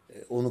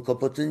 Onu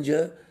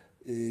kapatınca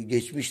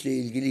geçmişle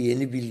ilgili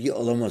yeni bilgi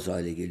alamaz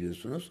hale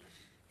geliyorsunuz.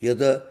 Ya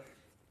da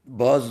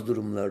bazı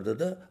durumlarda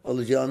da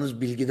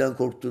alacağınız bilgiden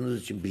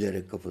korktuğunuz için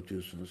bilerek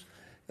kapatıyorsunuz.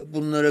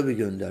 Bunlara bir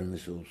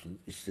göndermesi olsun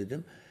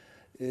istedim.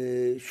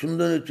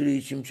 Şundan ötürü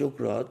içim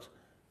çok rahat.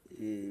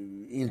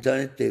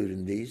 İnternet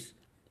devrindeyiz.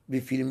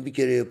 Bir film bir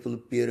kere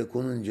yapılıp bir yere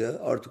konunca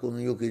artık onun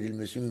yok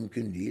edilmesi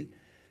mümkün değil.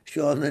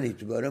 Şu andan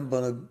itibaren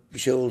bana bir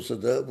şey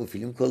olsa da bu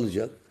film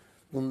kalacak.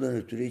 Bundan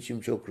ötürü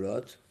içim çok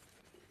rahat.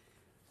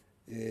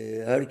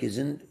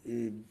 Herkesin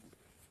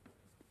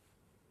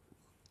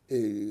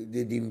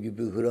dediğim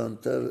gibi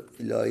Hrant'a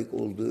layık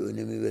olduğu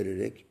önemi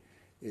vererek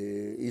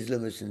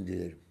izlemesini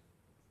dilerim.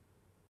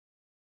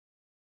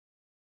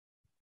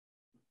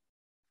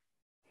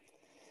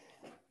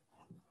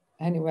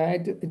 Anyway,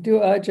 I do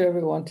urge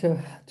everyone to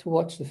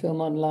watch the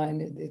film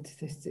online.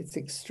 It's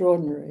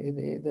extraordinary,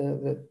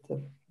 the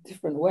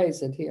different ways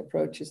that he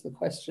approaches the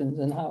questions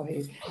and how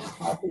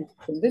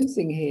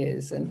convincing he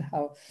is and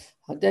how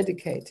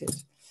dedicated.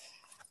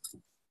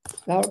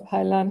 Garo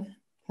Paylan,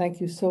 thank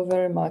you so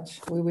very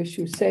much. We wish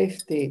you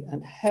safety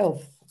and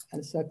health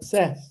and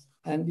success.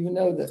 And you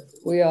know that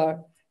we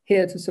are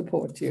here to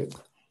support you.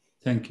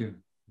 Thank you.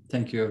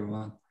 Thank you,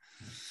 everyone.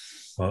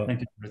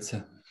 Thank you,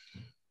 Nouritza.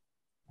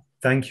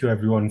 Thank you,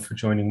 everyone, for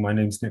joining. My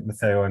name is Nick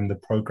Matteo. I'm the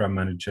program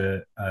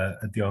manager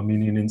at the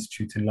Armenian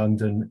Institute in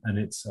London, and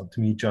it's up to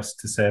me just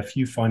to say a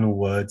few final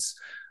words.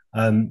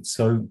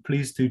 So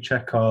please do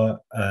check our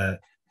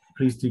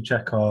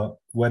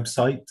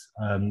website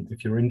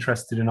if you're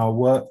interested in our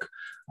work.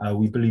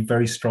 We believe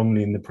very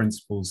strongly in the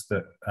principles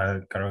that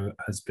Garo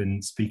has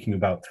been speaking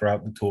about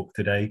throughout the talk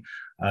today,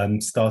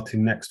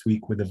 starting next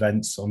week with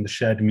events on the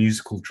shared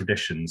musical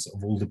traditions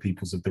of all the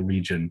peoples of the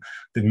region,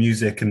 the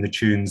music and the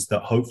tunes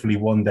that hopefully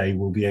one day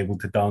we'll be able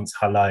to dance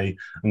halay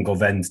and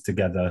govend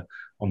together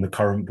on the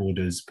current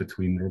borders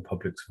between the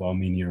republics of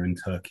Armenia and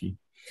Turkey.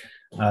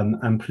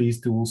 And please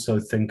do also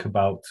think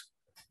about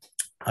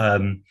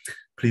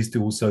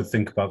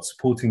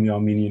supporting the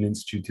Armenian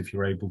Institute if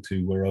you're able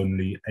to. We're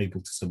only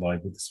able to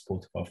survive with the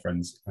support of our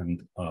friends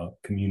and our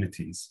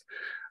communities.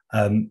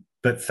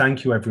 But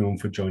thank you everyone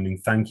for joining.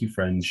 Thank you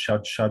friends.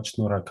 Shad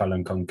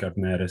şnorakalan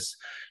kankerneres.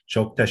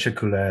 Çok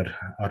teşekkürler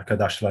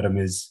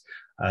arkadaşlarımız.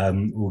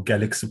 U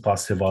gelik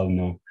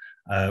spasivalno.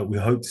 We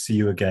hope to see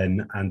you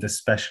again, and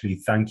especially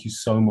thank you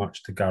so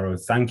much to Garo.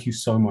 Thank you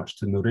so much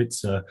to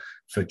Nouritza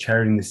for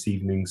chairing this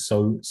evening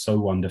so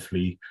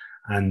wonderfully.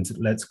 And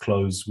let's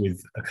close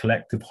with a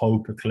collective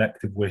hope, a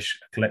collective wish,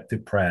 a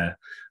collective prayer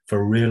for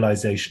a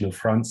realization of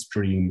Hrant's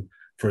dream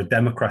for a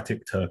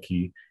democratic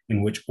Turkey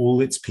in which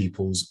all its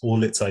peoples,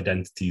 all its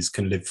identities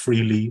can live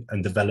freely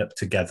and develop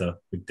together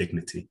with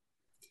dignity.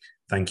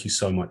 Thank you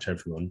so much,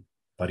 everyone.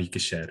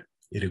 Barikesher.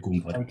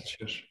 Thank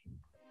you.